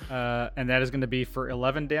hit. And that is going to be for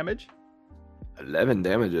 11 damage. 11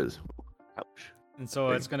 damages. Ouch. And so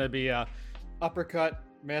it's going to be a uppercut,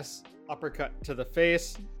 miss, uppercut to the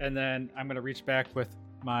face, and then I'm going to reach back with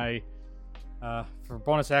my, for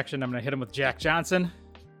bonus action, I'm going to hit him with Jack Johnson.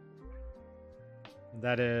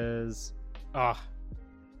 That is,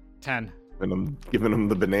 10. And I'm giving him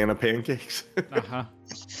the banana pancakes. Uh-huh.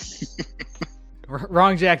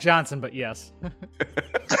 Wrong Jack Johnson, but yes.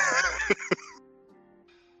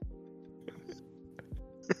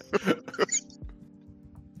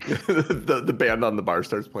 the band on the bar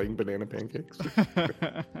starts playing banana pancakes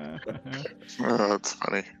Oh, that's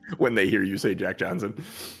funny. when they hear you say Jack Johnson.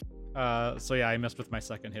 So yeah, I missed with my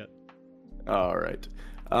second hit. All right.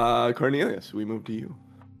 Cornelius, we move to you.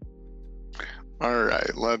 All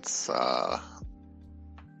right, let's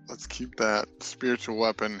keep that spiritual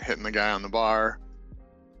weapon hitting the guy on the bar,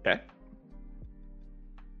 Okay.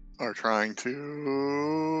 or trying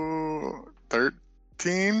to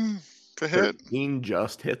 13 to hit. 13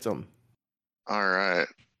 just hits him. All right.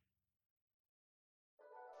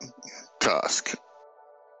 Tusk.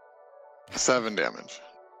 7 damage.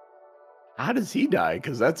 How does he die?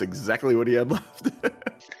 Because that's exactly what he had left.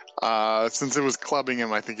 Since it was clubbing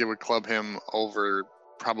him, I think it would club him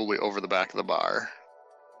probably over the back of the bar.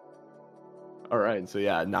 All right, so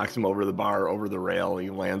yeah, it knocks him over the bar, over the rail. He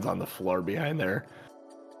lands on the floor behind there.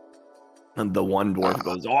 And the one dwarf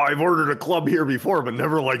goes, "Oh, I've ordered a club here before, but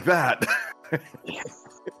never like that."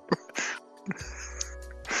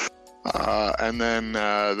 And then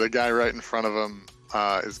the guy right in front of him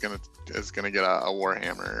is gonna get a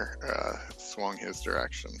warhammer swung his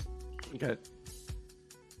direction. Okay.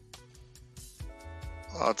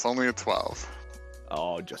 It's only a 12.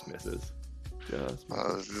 Oh, just misses. Just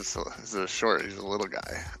misses. He's a short. He's a little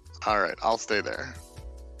guy. All right, I'll stay there.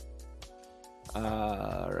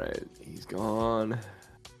 All right, he's gone.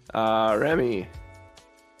 Remy,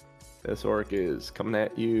 this orc is coming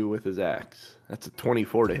at you with his axe. That's a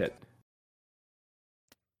 24 to hit.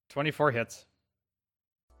 24 hits.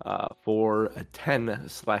 For a 10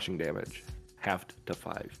 slashing damage, halved to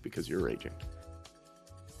 5 because you're raging.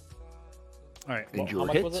 All right. And How you're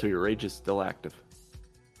much hit, was it? so your rage is still active.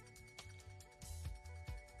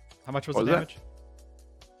 How much was What the was damage?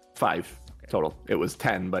 5 Okay. total. It was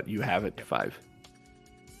 10, but you have it to 5.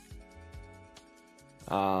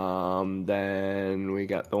 Then we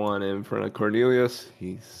got the one in front of Cornelius.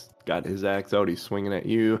 He's got his axe out. He's swinging at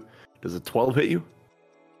you. Does a 12 hit you?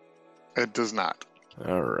 It does not.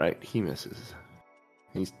 All right, he misses.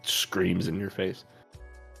 He screams in your face.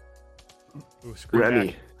 Ooh, screw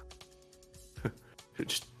Remy.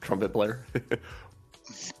 Just trumpet player.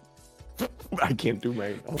 I can't do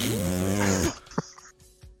my.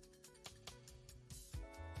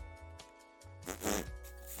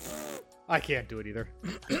 I can't do it either.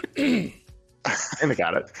 And I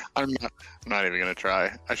got it. I'm not even gonna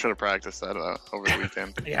try. I should have practiced that over the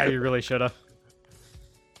weekend. Yeah, you really should have.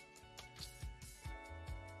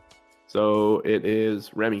 So it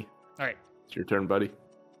is Remy. All right. It's your turn, buddy.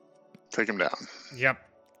 Take him down. Yep.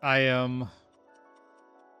 I am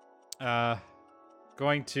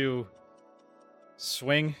going to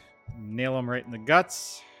swing, nail him right in the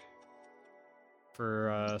guts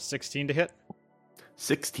for 16 to hit.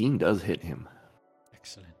 16 does hit him.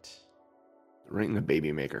 Excellent. Right in the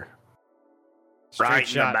baby maker. Straight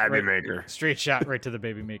shot, right, maker. straight shot right to the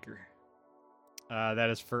baby maker. That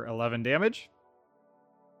is for 11 damage.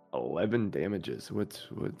 11 damages. What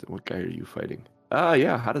guy are you fighting?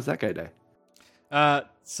 Yeah. How does that guy die?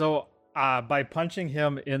 So by punching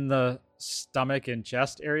him in the stomach and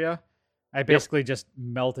chest area, I basically just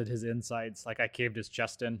melted his insides. Like I caved his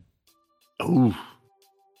chest in. Oh.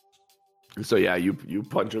 So yeah, you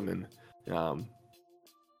punch him and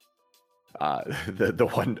the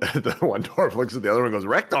one dwarf looks at the other one and goes,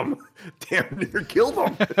 "Rectum! Damn near killed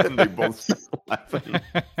him!" And they both start laughing.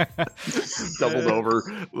 Doubled over.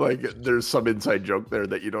 Like there's some inside joke there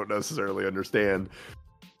that you don't necessarily understand.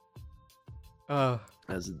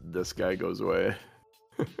 As this guy goes away.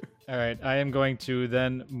 All right, I am going to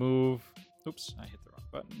then move. Oops, I hit the wrong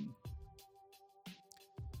button.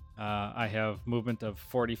 I have movement of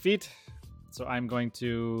 40 feet, so I'm going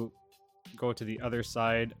to go to the other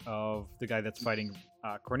side of the guy that's fighting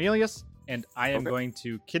Cornelius, and I am going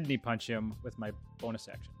to kidney punch him with my bonus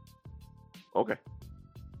action. Okay.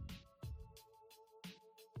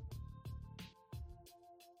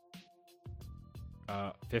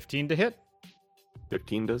 Uh, 15 to hit,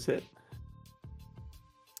 15 does hit.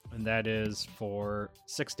 and that is for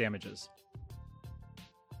 6 damages.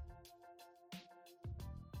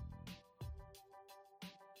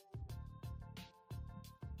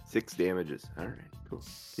 Six damages. All right, cool.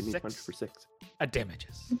 Kidney punch 6 for 6.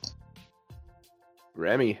 damages.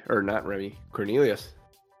 Remy, or not Remy, Cornelius.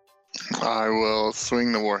 I will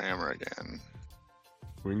swing the warhammer again.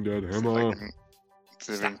 Swing that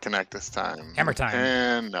See if I can connect this time. Hammer time.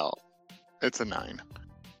 And no, it's a 9.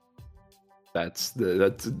 That's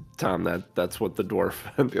Tom. That's what the dwarf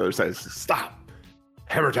on the other side says. Stop.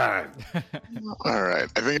 Hammer time. All right.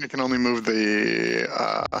 I think I can only move the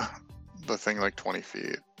thing like 20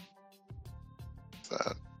 feet.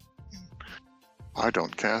 That I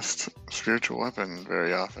don't cast spiritual weapon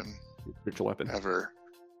very often, Spiritual weapon. ever.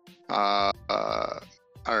 All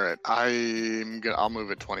right. I'll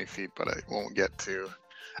move it 20 feet, but I won't get to.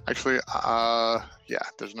 Actually, yeah.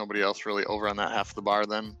 There's nobody else really over on that half of the bar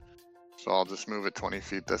then, so I'll just move it 20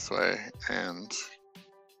 feet this way and.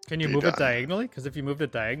 Can you Be move it done. diagonally? Because if you moved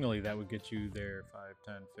it diagonally, that would get you there 5,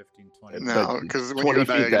 10, 15, 20. No, because when 20 you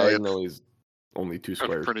go feet diagonally, diagonally is only 2 it's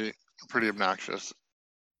squares. pretty obnoxious.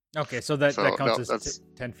 Okay, so that So, counts no, as that's-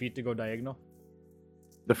 10 feet to go diagonal?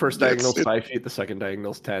 The first It's- diagonal is it- 5 feet. The second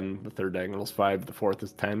diagonal is 10. The third diagonal is 5. The fourth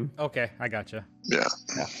is 10. Okay, I gotcha. Yeah.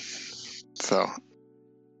 Yeah. So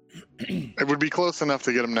it would be close enough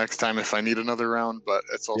to get him next time if I need another round, but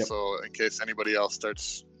it's also in case anybody else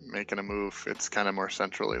starts making a move. It's kind of more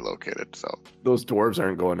centrally located. So Those dwarves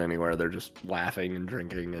aren't going anywhere. They're just laughing and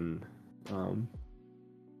drinking, and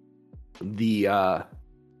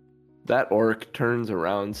that orc turns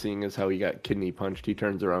around, seeing as how he got kidney punched. He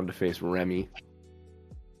turns around to face Remy,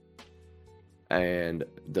 and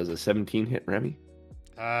does a 17 hit Remy?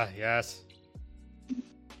 Yes.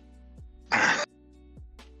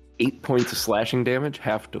 8 points of slashing damage,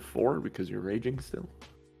 half to 4 because you're raging still.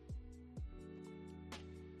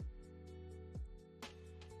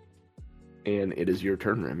 And it is your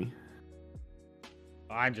turn, Remy.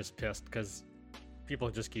 I'm just pissed because people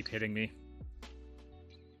just keep hitting me.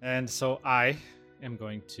 And so I am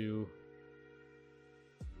going to...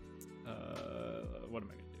 what am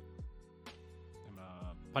I going to do? I'm going to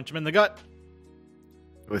punch him in the gut.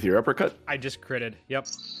 With your uppercut? I just critted. Yep.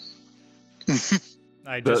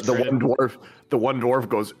 I The just one dwarf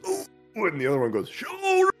goes, ooh, and the other one goes, show.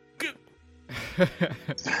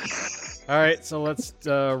 All right, so let's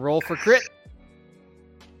roll for crit.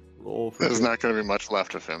 Roll for there's it. not going to be much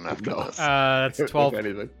left of him after No. this. That's If 12,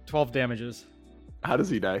 anything. 12 damages. How does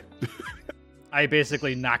he die? I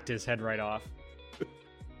basically knocked his head right off.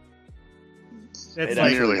 It's It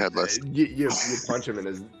like, nearly headless. You punch him and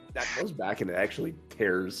his neck goes back and it actually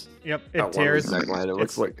tears. yep, out it one of his tears. neckline. It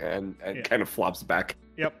looks It's- like and yeah. kind of flops back.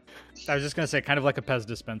 Yep. I was just gonna say, kind of like a Pez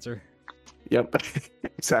dispenser. Yep,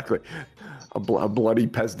 exactly. A bloody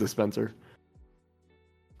Pez dispenser.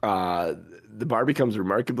 The bar becomes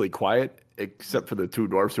remarkably quiet, except for the two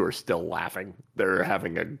dwarfs who are still laughing. They're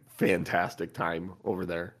having a fantastic time over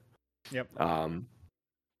there. Yep.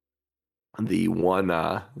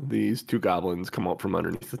 These two goblins come up from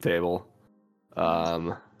underneath the table.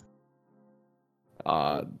 The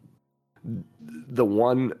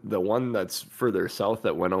one that's further south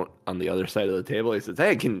that went out on the other side of the table, he says,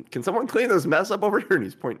 "Hey, can someone clean this mess up over here?" And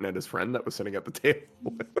he's pointing at his friend that was sitting at the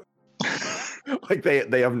table. Like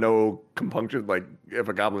they have no compunction. Like if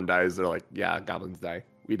a goblin dies, they're like, "Yeah, goblins die.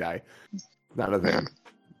 We die. Not a thing.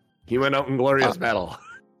 He went out in glorious battle."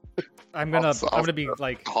 I'm gonna I'll be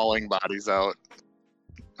like, hauling bodies out.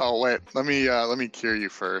 Oh wait, let me cure you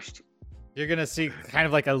first. you're gonna see kind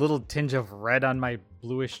of like a little tinge of red on my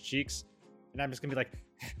bluish cheeks, and I'm just gonna be like,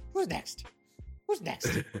 who's next? Who's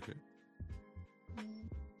next?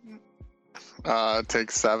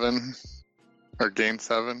 Take 7 or gain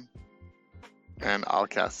 7, and I'll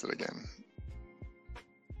cast it again.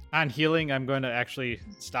 On healing, I'm going to actually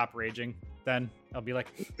stop raging. Then I'll be like,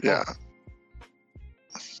 Yeah.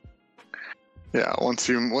 Yeah, once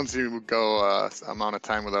you go amount of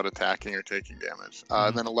time without attacking or taking damage.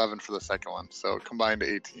 And then 11 for the second one. So combined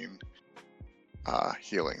 18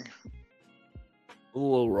 healing. A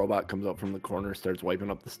little robot comes up from the corner, starts wiping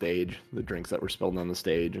up the stage, the drinks that were spilled on the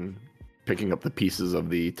stage, and picking up the pieces of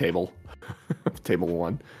the table, table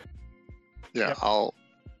one. Yeah, Yep. I'll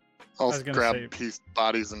was gonna grab say-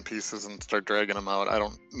 bodies and pieces and start dragging them out. I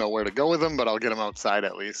don't know where to go with them, but I'll get them outside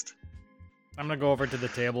at least. I'm gonna go over to the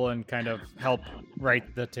table and kind of help right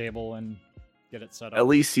the table and get it set up.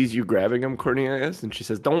 Elise sees you grabbing him, Cornelius, and she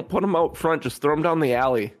says, "Don't put him out front. Just throw him down the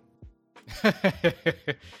alley."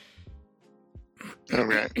 Okay.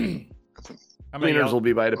 I'm gonna Cleaners yell, will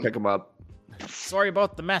be by to pick him up. sorry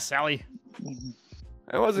about the mess, Allie.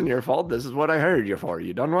 It wasn't your fault. This is what I hired you for.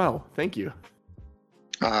 You done well. Thank you.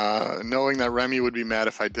 Knowing that Remy would be mad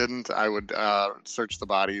if I didn't, I would search the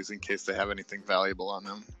bodies in case they have anything valuable on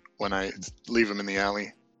them when I leave them in the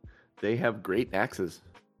alley. They have great axes.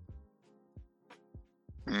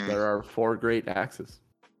 Mm. There are 4 great axes.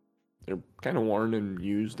 They're kind of worn and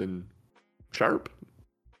used and sharp.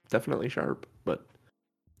 Definitely sharp, but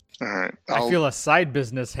All right. I feel a side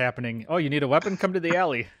business happening. Oh, you need a weapon? Come to the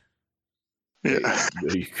alley. Yeah.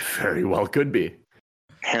 they very well could be.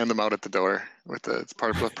 Hand them out at the door with it's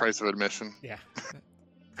part of the price of admission. Yeah.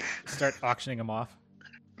 Start auctioning them off.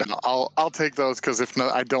 And I'll take those because if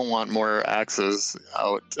not, I don't want more axes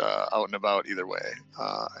out and about either way.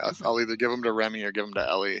 I'll either give them to Remy or give them to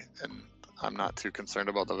Ellie, and I'm not too concerned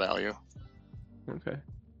about the value. Okay.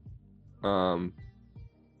 And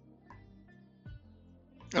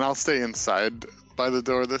I'll stay inside by the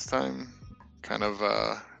door this time, kind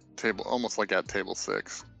of table, almost like at table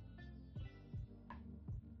 6.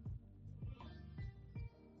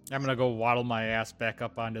 I'm gonna go waddle my ass back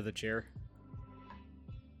up onto the chair.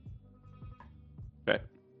 Okay.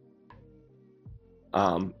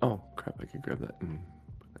 Oh crap! I could grab that. And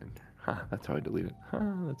put that in there. Huh, that's how I delete it. Huh,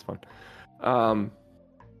 that's fun.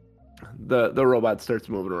 The robot starts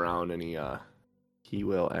moving around, and he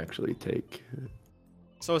will actually take.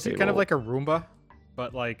 So is he kind Table. of like a Roomba,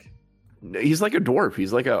 but like He's like a dwarf.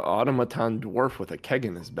 He's like an automaton dwarf with a keg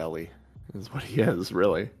in his belly. Is what he is,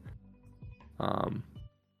 really. I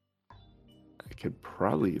could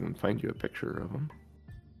probably even find you a picture of them.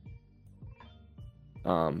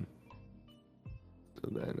 So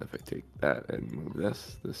then if I take that and move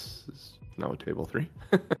this is now table 3.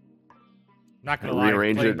 Not gonna I lie,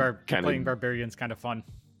 rearrange playing, it, playing barbarian's kind of fun.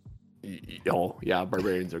 Oh yeah,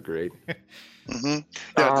 barbarians are great. Mm-hmm.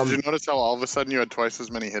 Yeah, did Um, you notice how all of a sudden you had twice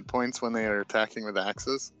as many hit points when they are attacking with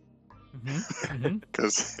axes? Mm-hmm.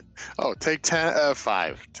 Because, take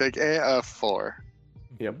 5, take 4.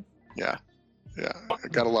 Yep. Yeah, I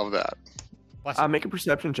gotta love that. Make a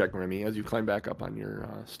perception check, Remy, as you climb back up on your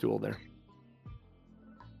stool there.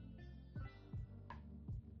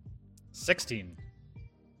 16.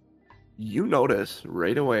 You notice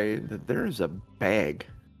right away that there is a bag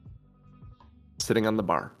sitting on the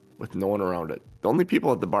bar with no one around it. The only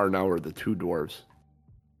people at the bar now are the 2 dwarves.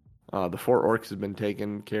 The 4 orcs have been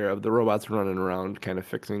taken care of. The robot's running around, kind of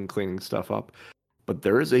fixing, cleaning stuff up. But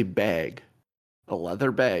there is a bag, a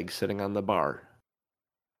leather bag, sitting on the bar.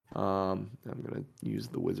 I'm gonna use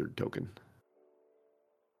the wizard token.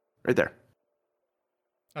 Right there.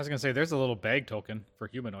 I was gonna say there's a little bag token for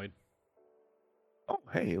humanoid. Oh,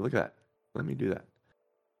 hey, look at that. Let me do that.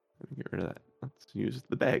 Let me get rid of that. Let's use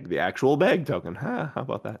the bag, the actual bag token. How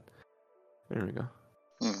about that? There we go.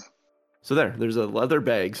 So there's a leather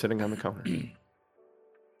bag sitting on the counter.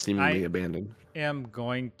 Seemingly abandoned. Am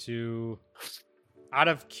going to, out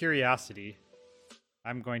of curiosity,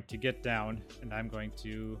 I'm going to get down and I'm going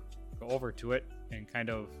to go over to it and kind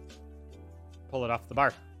of pull it off the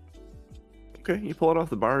bar. Okay, you pull it off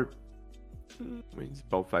the bar. Weighs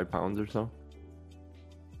about 5 pounds or so.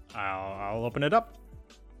 I'll open it up.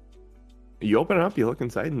 You open it up, you look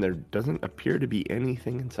inside, and there doesn't appear to be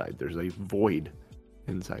anything inside. There's a void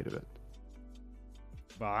inside of it.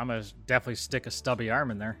 Well, I'm gonna definitely stick a stubby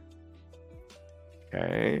arm in there.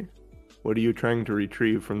 Okay. What are you trying to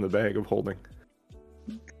retrieve from the bag of holding?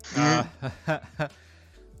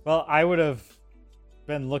 Well, I would have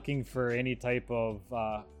been looking for any type of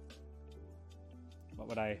what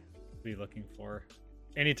would I be looking for?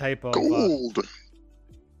 Any type of Gold.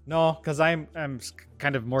 No, because I'm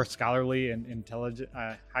kind of more scholarly and intelligent,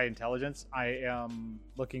 high intelligence. I am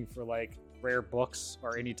looking for like rare books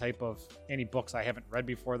or any books I haven't read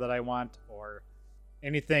before that I want, or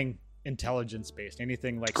anything intelligence based,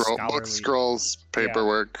 anything like scholarly. Books, scrolls,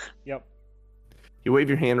 paperwork. Yeah. Yep. You wave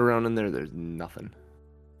your hand around in there, there's nothing.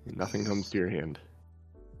 Nothing comes to your hand.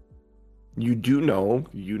 You know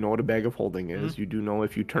what a bag of holding is. Mm-hmm. You do know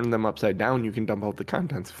if you turn them upside down, you can dump out the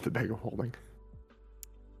contents of the bag of holding.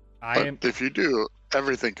 If you do,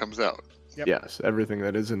 everything comes out. Yep. Yes, everything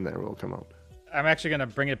that is in there will come out. I'm actually going to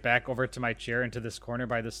bring it back over to my chair into this corner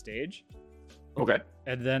by the stage. Okay.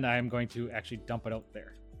 And then I'm going to actually dump it out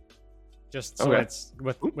there. Just so Okay. it's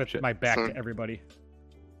with shit. my back So- to everybody.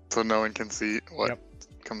 So no one can see what Yep.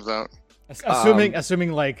 comes out.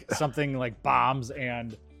 Assuming like something like bombs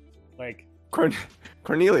and like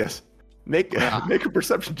Cornelius, make Yeah. make a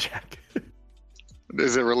perception check.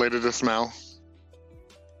 Is it related to smell?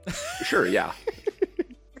 Sure, yeah.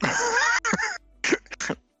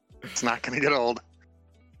 It's not gonna get old.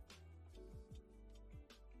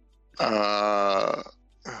 That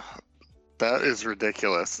is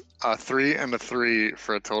ridiculous. A 3 and a 3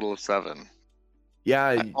 for a total of 7. Yeah,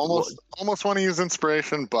 I almost want to use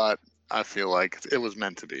inspiration, but I feel like it was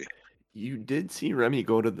meant to be. you did see Remy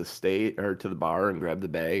go to the bar and grab the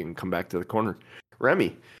bag and come back to the corner.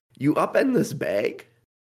 Remy, you upend this bag,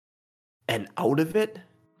 and out of it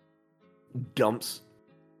dumps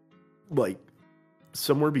like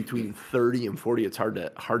somewhere between 30 and 40. It's hard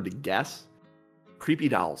to guess. Creepy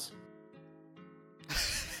dolls,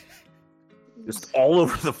 just all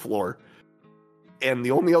over the floor. And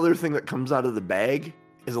the only other thing that comes out of the bag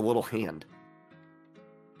is a little hand.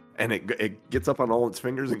 And it gets up on all its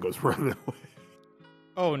fingers and goes running away.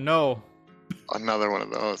 oh no. Another one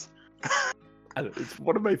of those. It's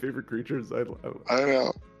one of my favorite creatures. I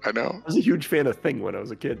I know. was a huge fan of Thing when I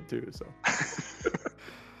was a kid too. So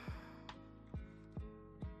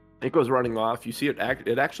it goes running off. You see it.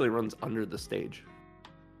 It actually runs under the stage.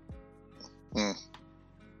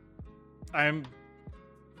 I'm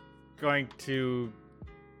going to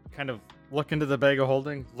kind of look into the bag of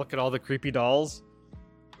holding, look at all the creepy dolls.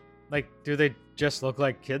 Like, do they just look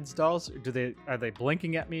like kids' dolls? Or are they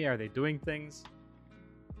blinking at me? Are they doing things?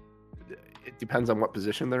 It depends on what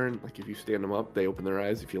position they're in. Like if you stand them up, they open their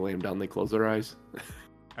eyes. If you lay them down, they close their eyes.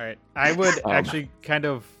 All right, I would actually kind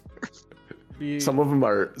of be. Some of them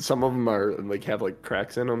are like have like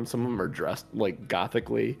cracks in them. Some of them are dressed like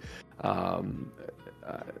gothically. One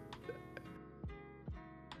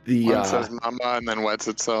says mama and then wets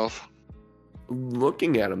itself.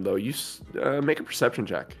 Looking at him though, you make a perception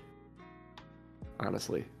check.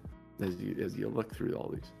 Honestly, as you look through all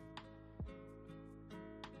these.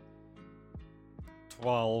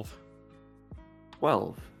 12.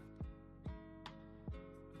 12.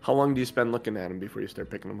 How long do you spend looking at him before you start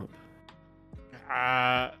picking him up?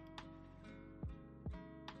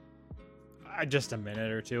 Just a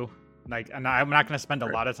minute or two. Like, and I'm not going to spend a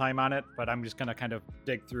lot of time on it, but I'm just going to kind of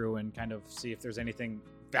dig through and kind of see if there's anything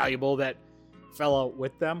valuable that fell out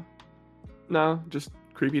with them. No, just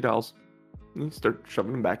creepy dolls. You start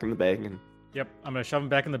shoving them back in the bag, and Yep, I'm going to shove them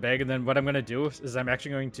back in the bag, and then what I'm going to do is I'm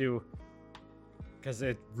actually going to, because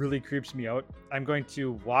it really creeps me out, I'm going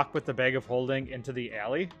to walk with the bag of holding into the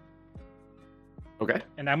alley, okay.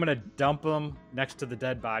 and I'm going to dump them next to the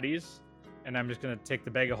dead bodies, and I'm just going to take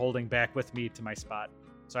the bag of holding back with me to my spot.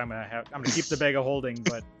 So I'm going to keep the bag of holding,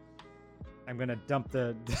 but I'm going to dump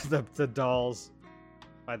the dolls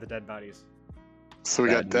by the dead bodies. So we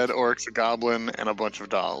got dead orcs, a goblin, and a bunch of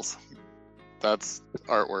dolls. That's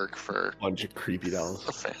artwork for Bunch of creepy dolls.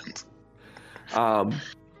 the fans.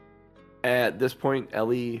 At this point,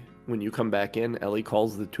 Ellie, when you come back in, Ellie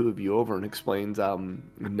calls the two of you over and explains,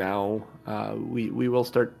 now we will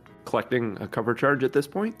start collecting a cover charge at this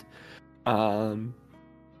point,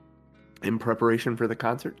 in preparation for the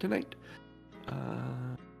concert tonight.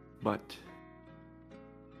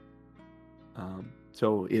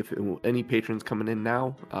 So if any patrons coming in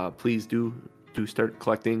now, please do start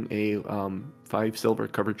collecting a 5 silver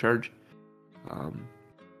cover charge.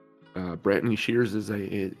 Brittany Shears is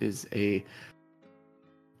a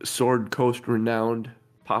Sword Coast renowned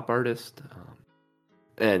pop artist,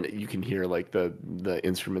 and you can hear like the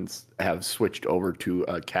instruments have switched over to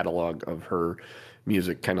a catalog of her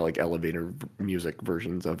music, kind of like elevator music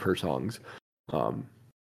versions of her songs.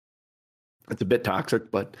 It's a bit toxic,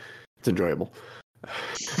 but it's enjoyable.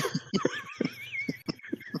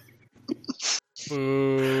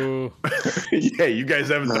 Boo. Yeah, you guys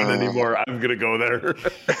haven't done any more. I'm gonna go there.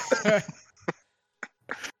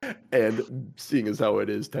 And seeing as how it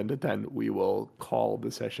is 10 to 10, we will call the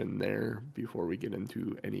session there before we get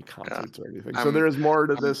into any concerts or anything. So there is more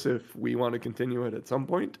to this if we want to continue it at some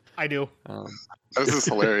point. I do. This is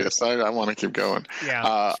hilarious. I want to keep going.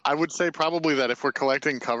 Yeah. I would say probably that if we're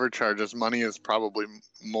collecting cover charges, money is probably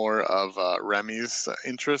more of Remy's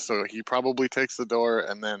interest. So he probably takes the door,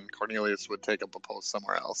 and then Cornelius would take up a post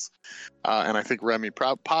somewhere else. And I think Remy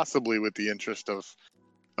possibly with the interest of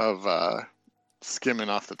skimming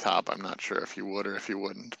off the top. I'm not sure if he would or if he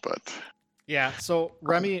wouldn't, but Yeah, so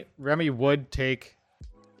Remy would take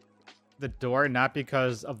the door, not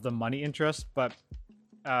because of the money interest, but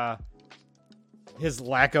his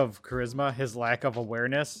lack of charisma, his lack of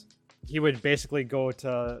awareness. He would basically go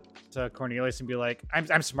to Cornelius and be like,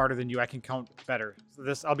 I'm smarter than you, I can count better.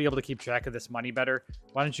 So I'll be able to keep track of this money better.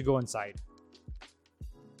 Why don't you go inside?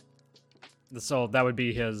 So that would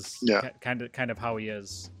be his kind of how he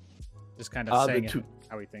is. Just kind of saying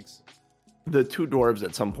how he thinks. The two dwarves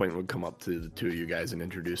at some point would come up to the two of you guys and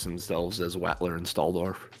introduce themselves as Wattler and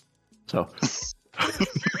Staldorf. So,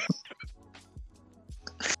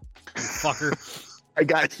 fucker, I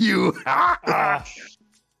got you. That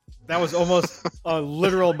was almost a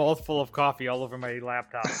literal mouthful of coffee all over my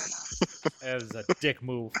laptop. That was a dick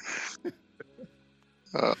move.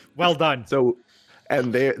 Well done. So,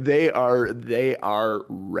 and they are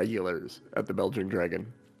regulars at the Belching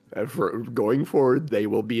Dragon. For going forward, they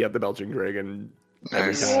will be at the Belching Dragon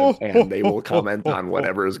every time, and they will comment on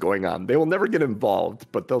whatever is going on. They will never get involved,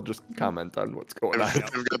 but they'll just comment on what's going on.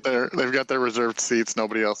 They've got their reserved seats.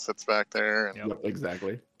 Nobody else sits back there. And Yep,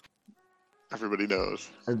 exactly. Everybody knows.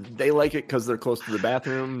 And they like it because they're close to the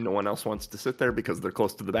bathroom. No one else wants to sit there because they're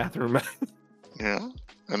close to the bathroom. Yeah,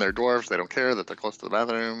 and they're dwarves. They don't care that they're close to the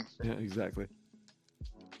bathroom. Yeah, exactly.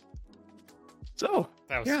 So,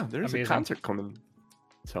 there's amazing. a concert coming.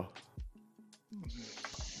 So,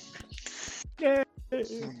 yeah,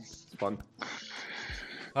 it's fun.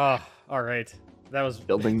 Oh, all right. That was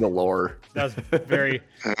Building the lore. That was very.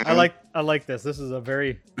 I like this. This is a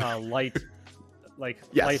very lighthearted.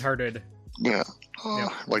 Yeah.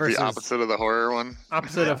 Like versus the opposite of the horror one.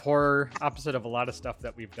 Opposite of horror. Opposite of a lot of stuff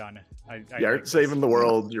that we've done. You aren't saving the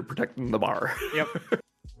world. You're protecting the bar. Yep.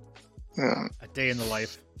 Yeah. A day in the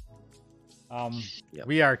life.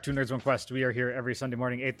 We are Two Nerds One Quest. We are here every Sunday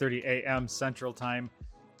morning, 8:30 a.m. Central Time.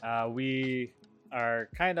 We are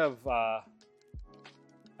kind of a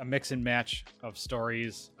mix and match of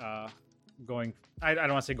stories going. I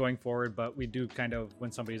don't want to say going forward, but we do kind of,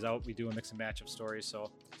 when somebody's out, we do a mix and match of stories.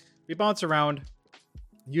 So we bounce around.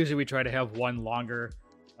 Usually we try to have one longer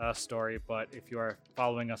story. But if you are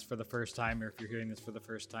following us for the first time, or if you're hearing this for the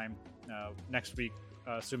first time, next week,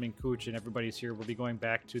 assuming Cooch and everybody's here, we'll be going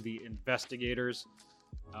back to the investigators.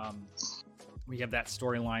 We have that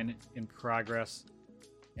storyline in progress,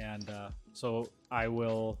 and so I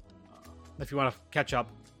will. If you want to catch up,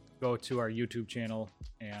 go to our YouTube channel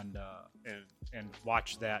and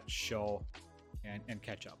watch that show and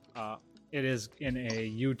catch up. It is in a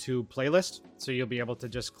YouTube playlist, so you'll be able to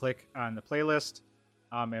just click on the playlist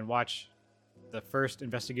and watch the first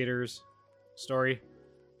investigators story,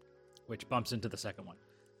 which bumps into the second one.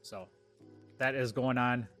 So that is going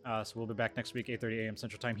on. So we'll be back next week, 8:30 a.m.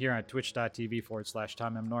 Central Time here on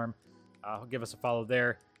twitch.tv/TomMNorm. Give us a follow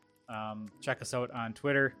there. Check us out on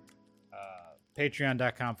Twitter.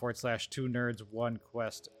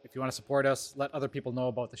 Patreon.com/2nerds1quest. If you want to support us, let other people know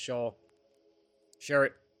about the show. Share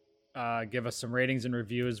it. Give us some ratings and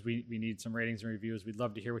reviews. We need some ratings and reviews. We'd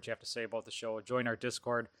love to hear what you have to say about the show. Join our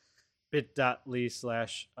Discord,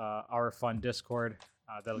 bit.ly/ourfundiscord.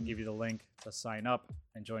 That'll give you the link to sign up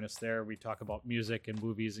and join us there. We talk about music and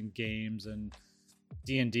movies and games and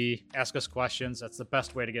D&D. Ask us questions. That's the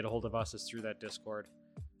best way to get a hold of us, is through that Discord.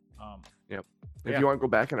 Yep. If you want to go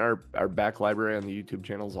back in our back library on the YouTube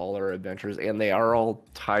channels, all our adventures, and they are all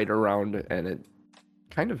tied around, and it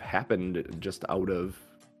kind of happened just out of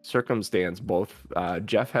circumstance. Both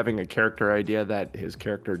Jeff having a character idea that his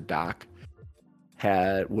character Doc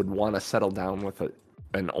would want to settle down with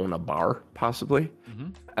and own a bar, possibly. Mm-hmm.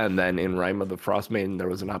 And then in Rime of the Frost Maiden, there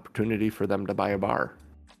was an opportunity for them to buy a bar.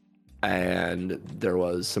 And there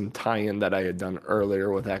was some tie-in that I had done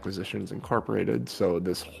earlier with Acquisitions Incorporated. So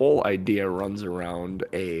this whole idea runs around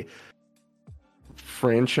a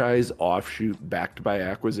franchise offshoot backed by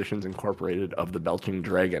Acquisitions Incorporated of the Belching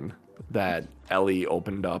Dragon that Ellie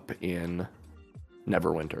opened up in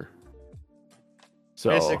Neverwinter. So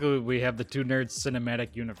basically, we have the Two Nerds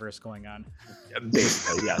cinematic universe going on.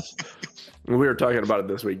 Basically, yes. We were talking about it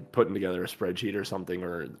this week, putting together a spreadsheet or something,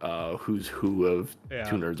 or who's who of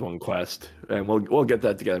Two Nerds One Quest, and we'll get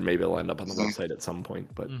that together. Maybe it'll end up on the website at some point,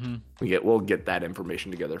 but we'll get that information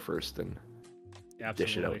together first and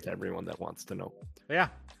dish it out to everyone that wants to know. Yeah,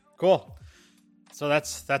 cool. So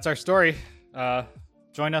that's our story.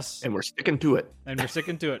 Join us, and we're sticking to it.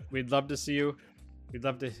 We'd love to see you. We'd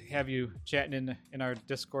love to have you chatting in our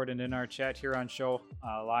Discord and in our chat here on show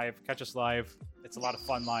live. Catch us live. It's a lot of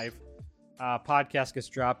fun live. Podcast gets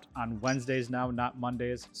dropped on Wednesdays now, not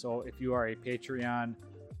Mondays. So if you are a Patreon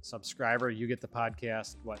subscriber, you get the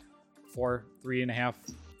podcast, 3.5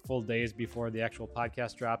 full days before the actual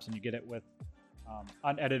podcast drops, and you get it with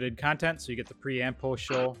unedited content. So you get the pre and post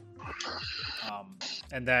show.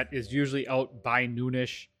 And that is usually out by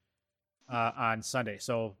noonish on Sunday.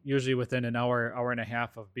 So usually within an hour and a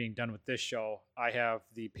half of being done with this show, I have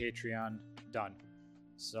the Patreon done.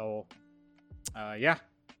 So $1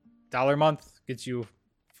 a month gets you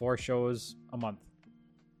 4 shows a month.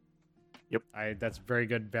 Yep. That's very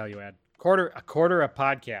good value add. A quarter a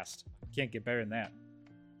podcast. Can't get better than that.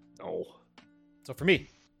 Oh. So for me,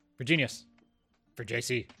 for Genius, for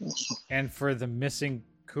JC, and for the missing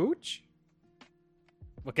Cooch,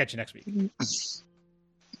 we'll catch you next week.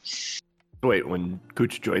 Wait, when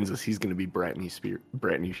Cooch joins us, he's going to be Brittany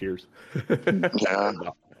Shears. Yeah.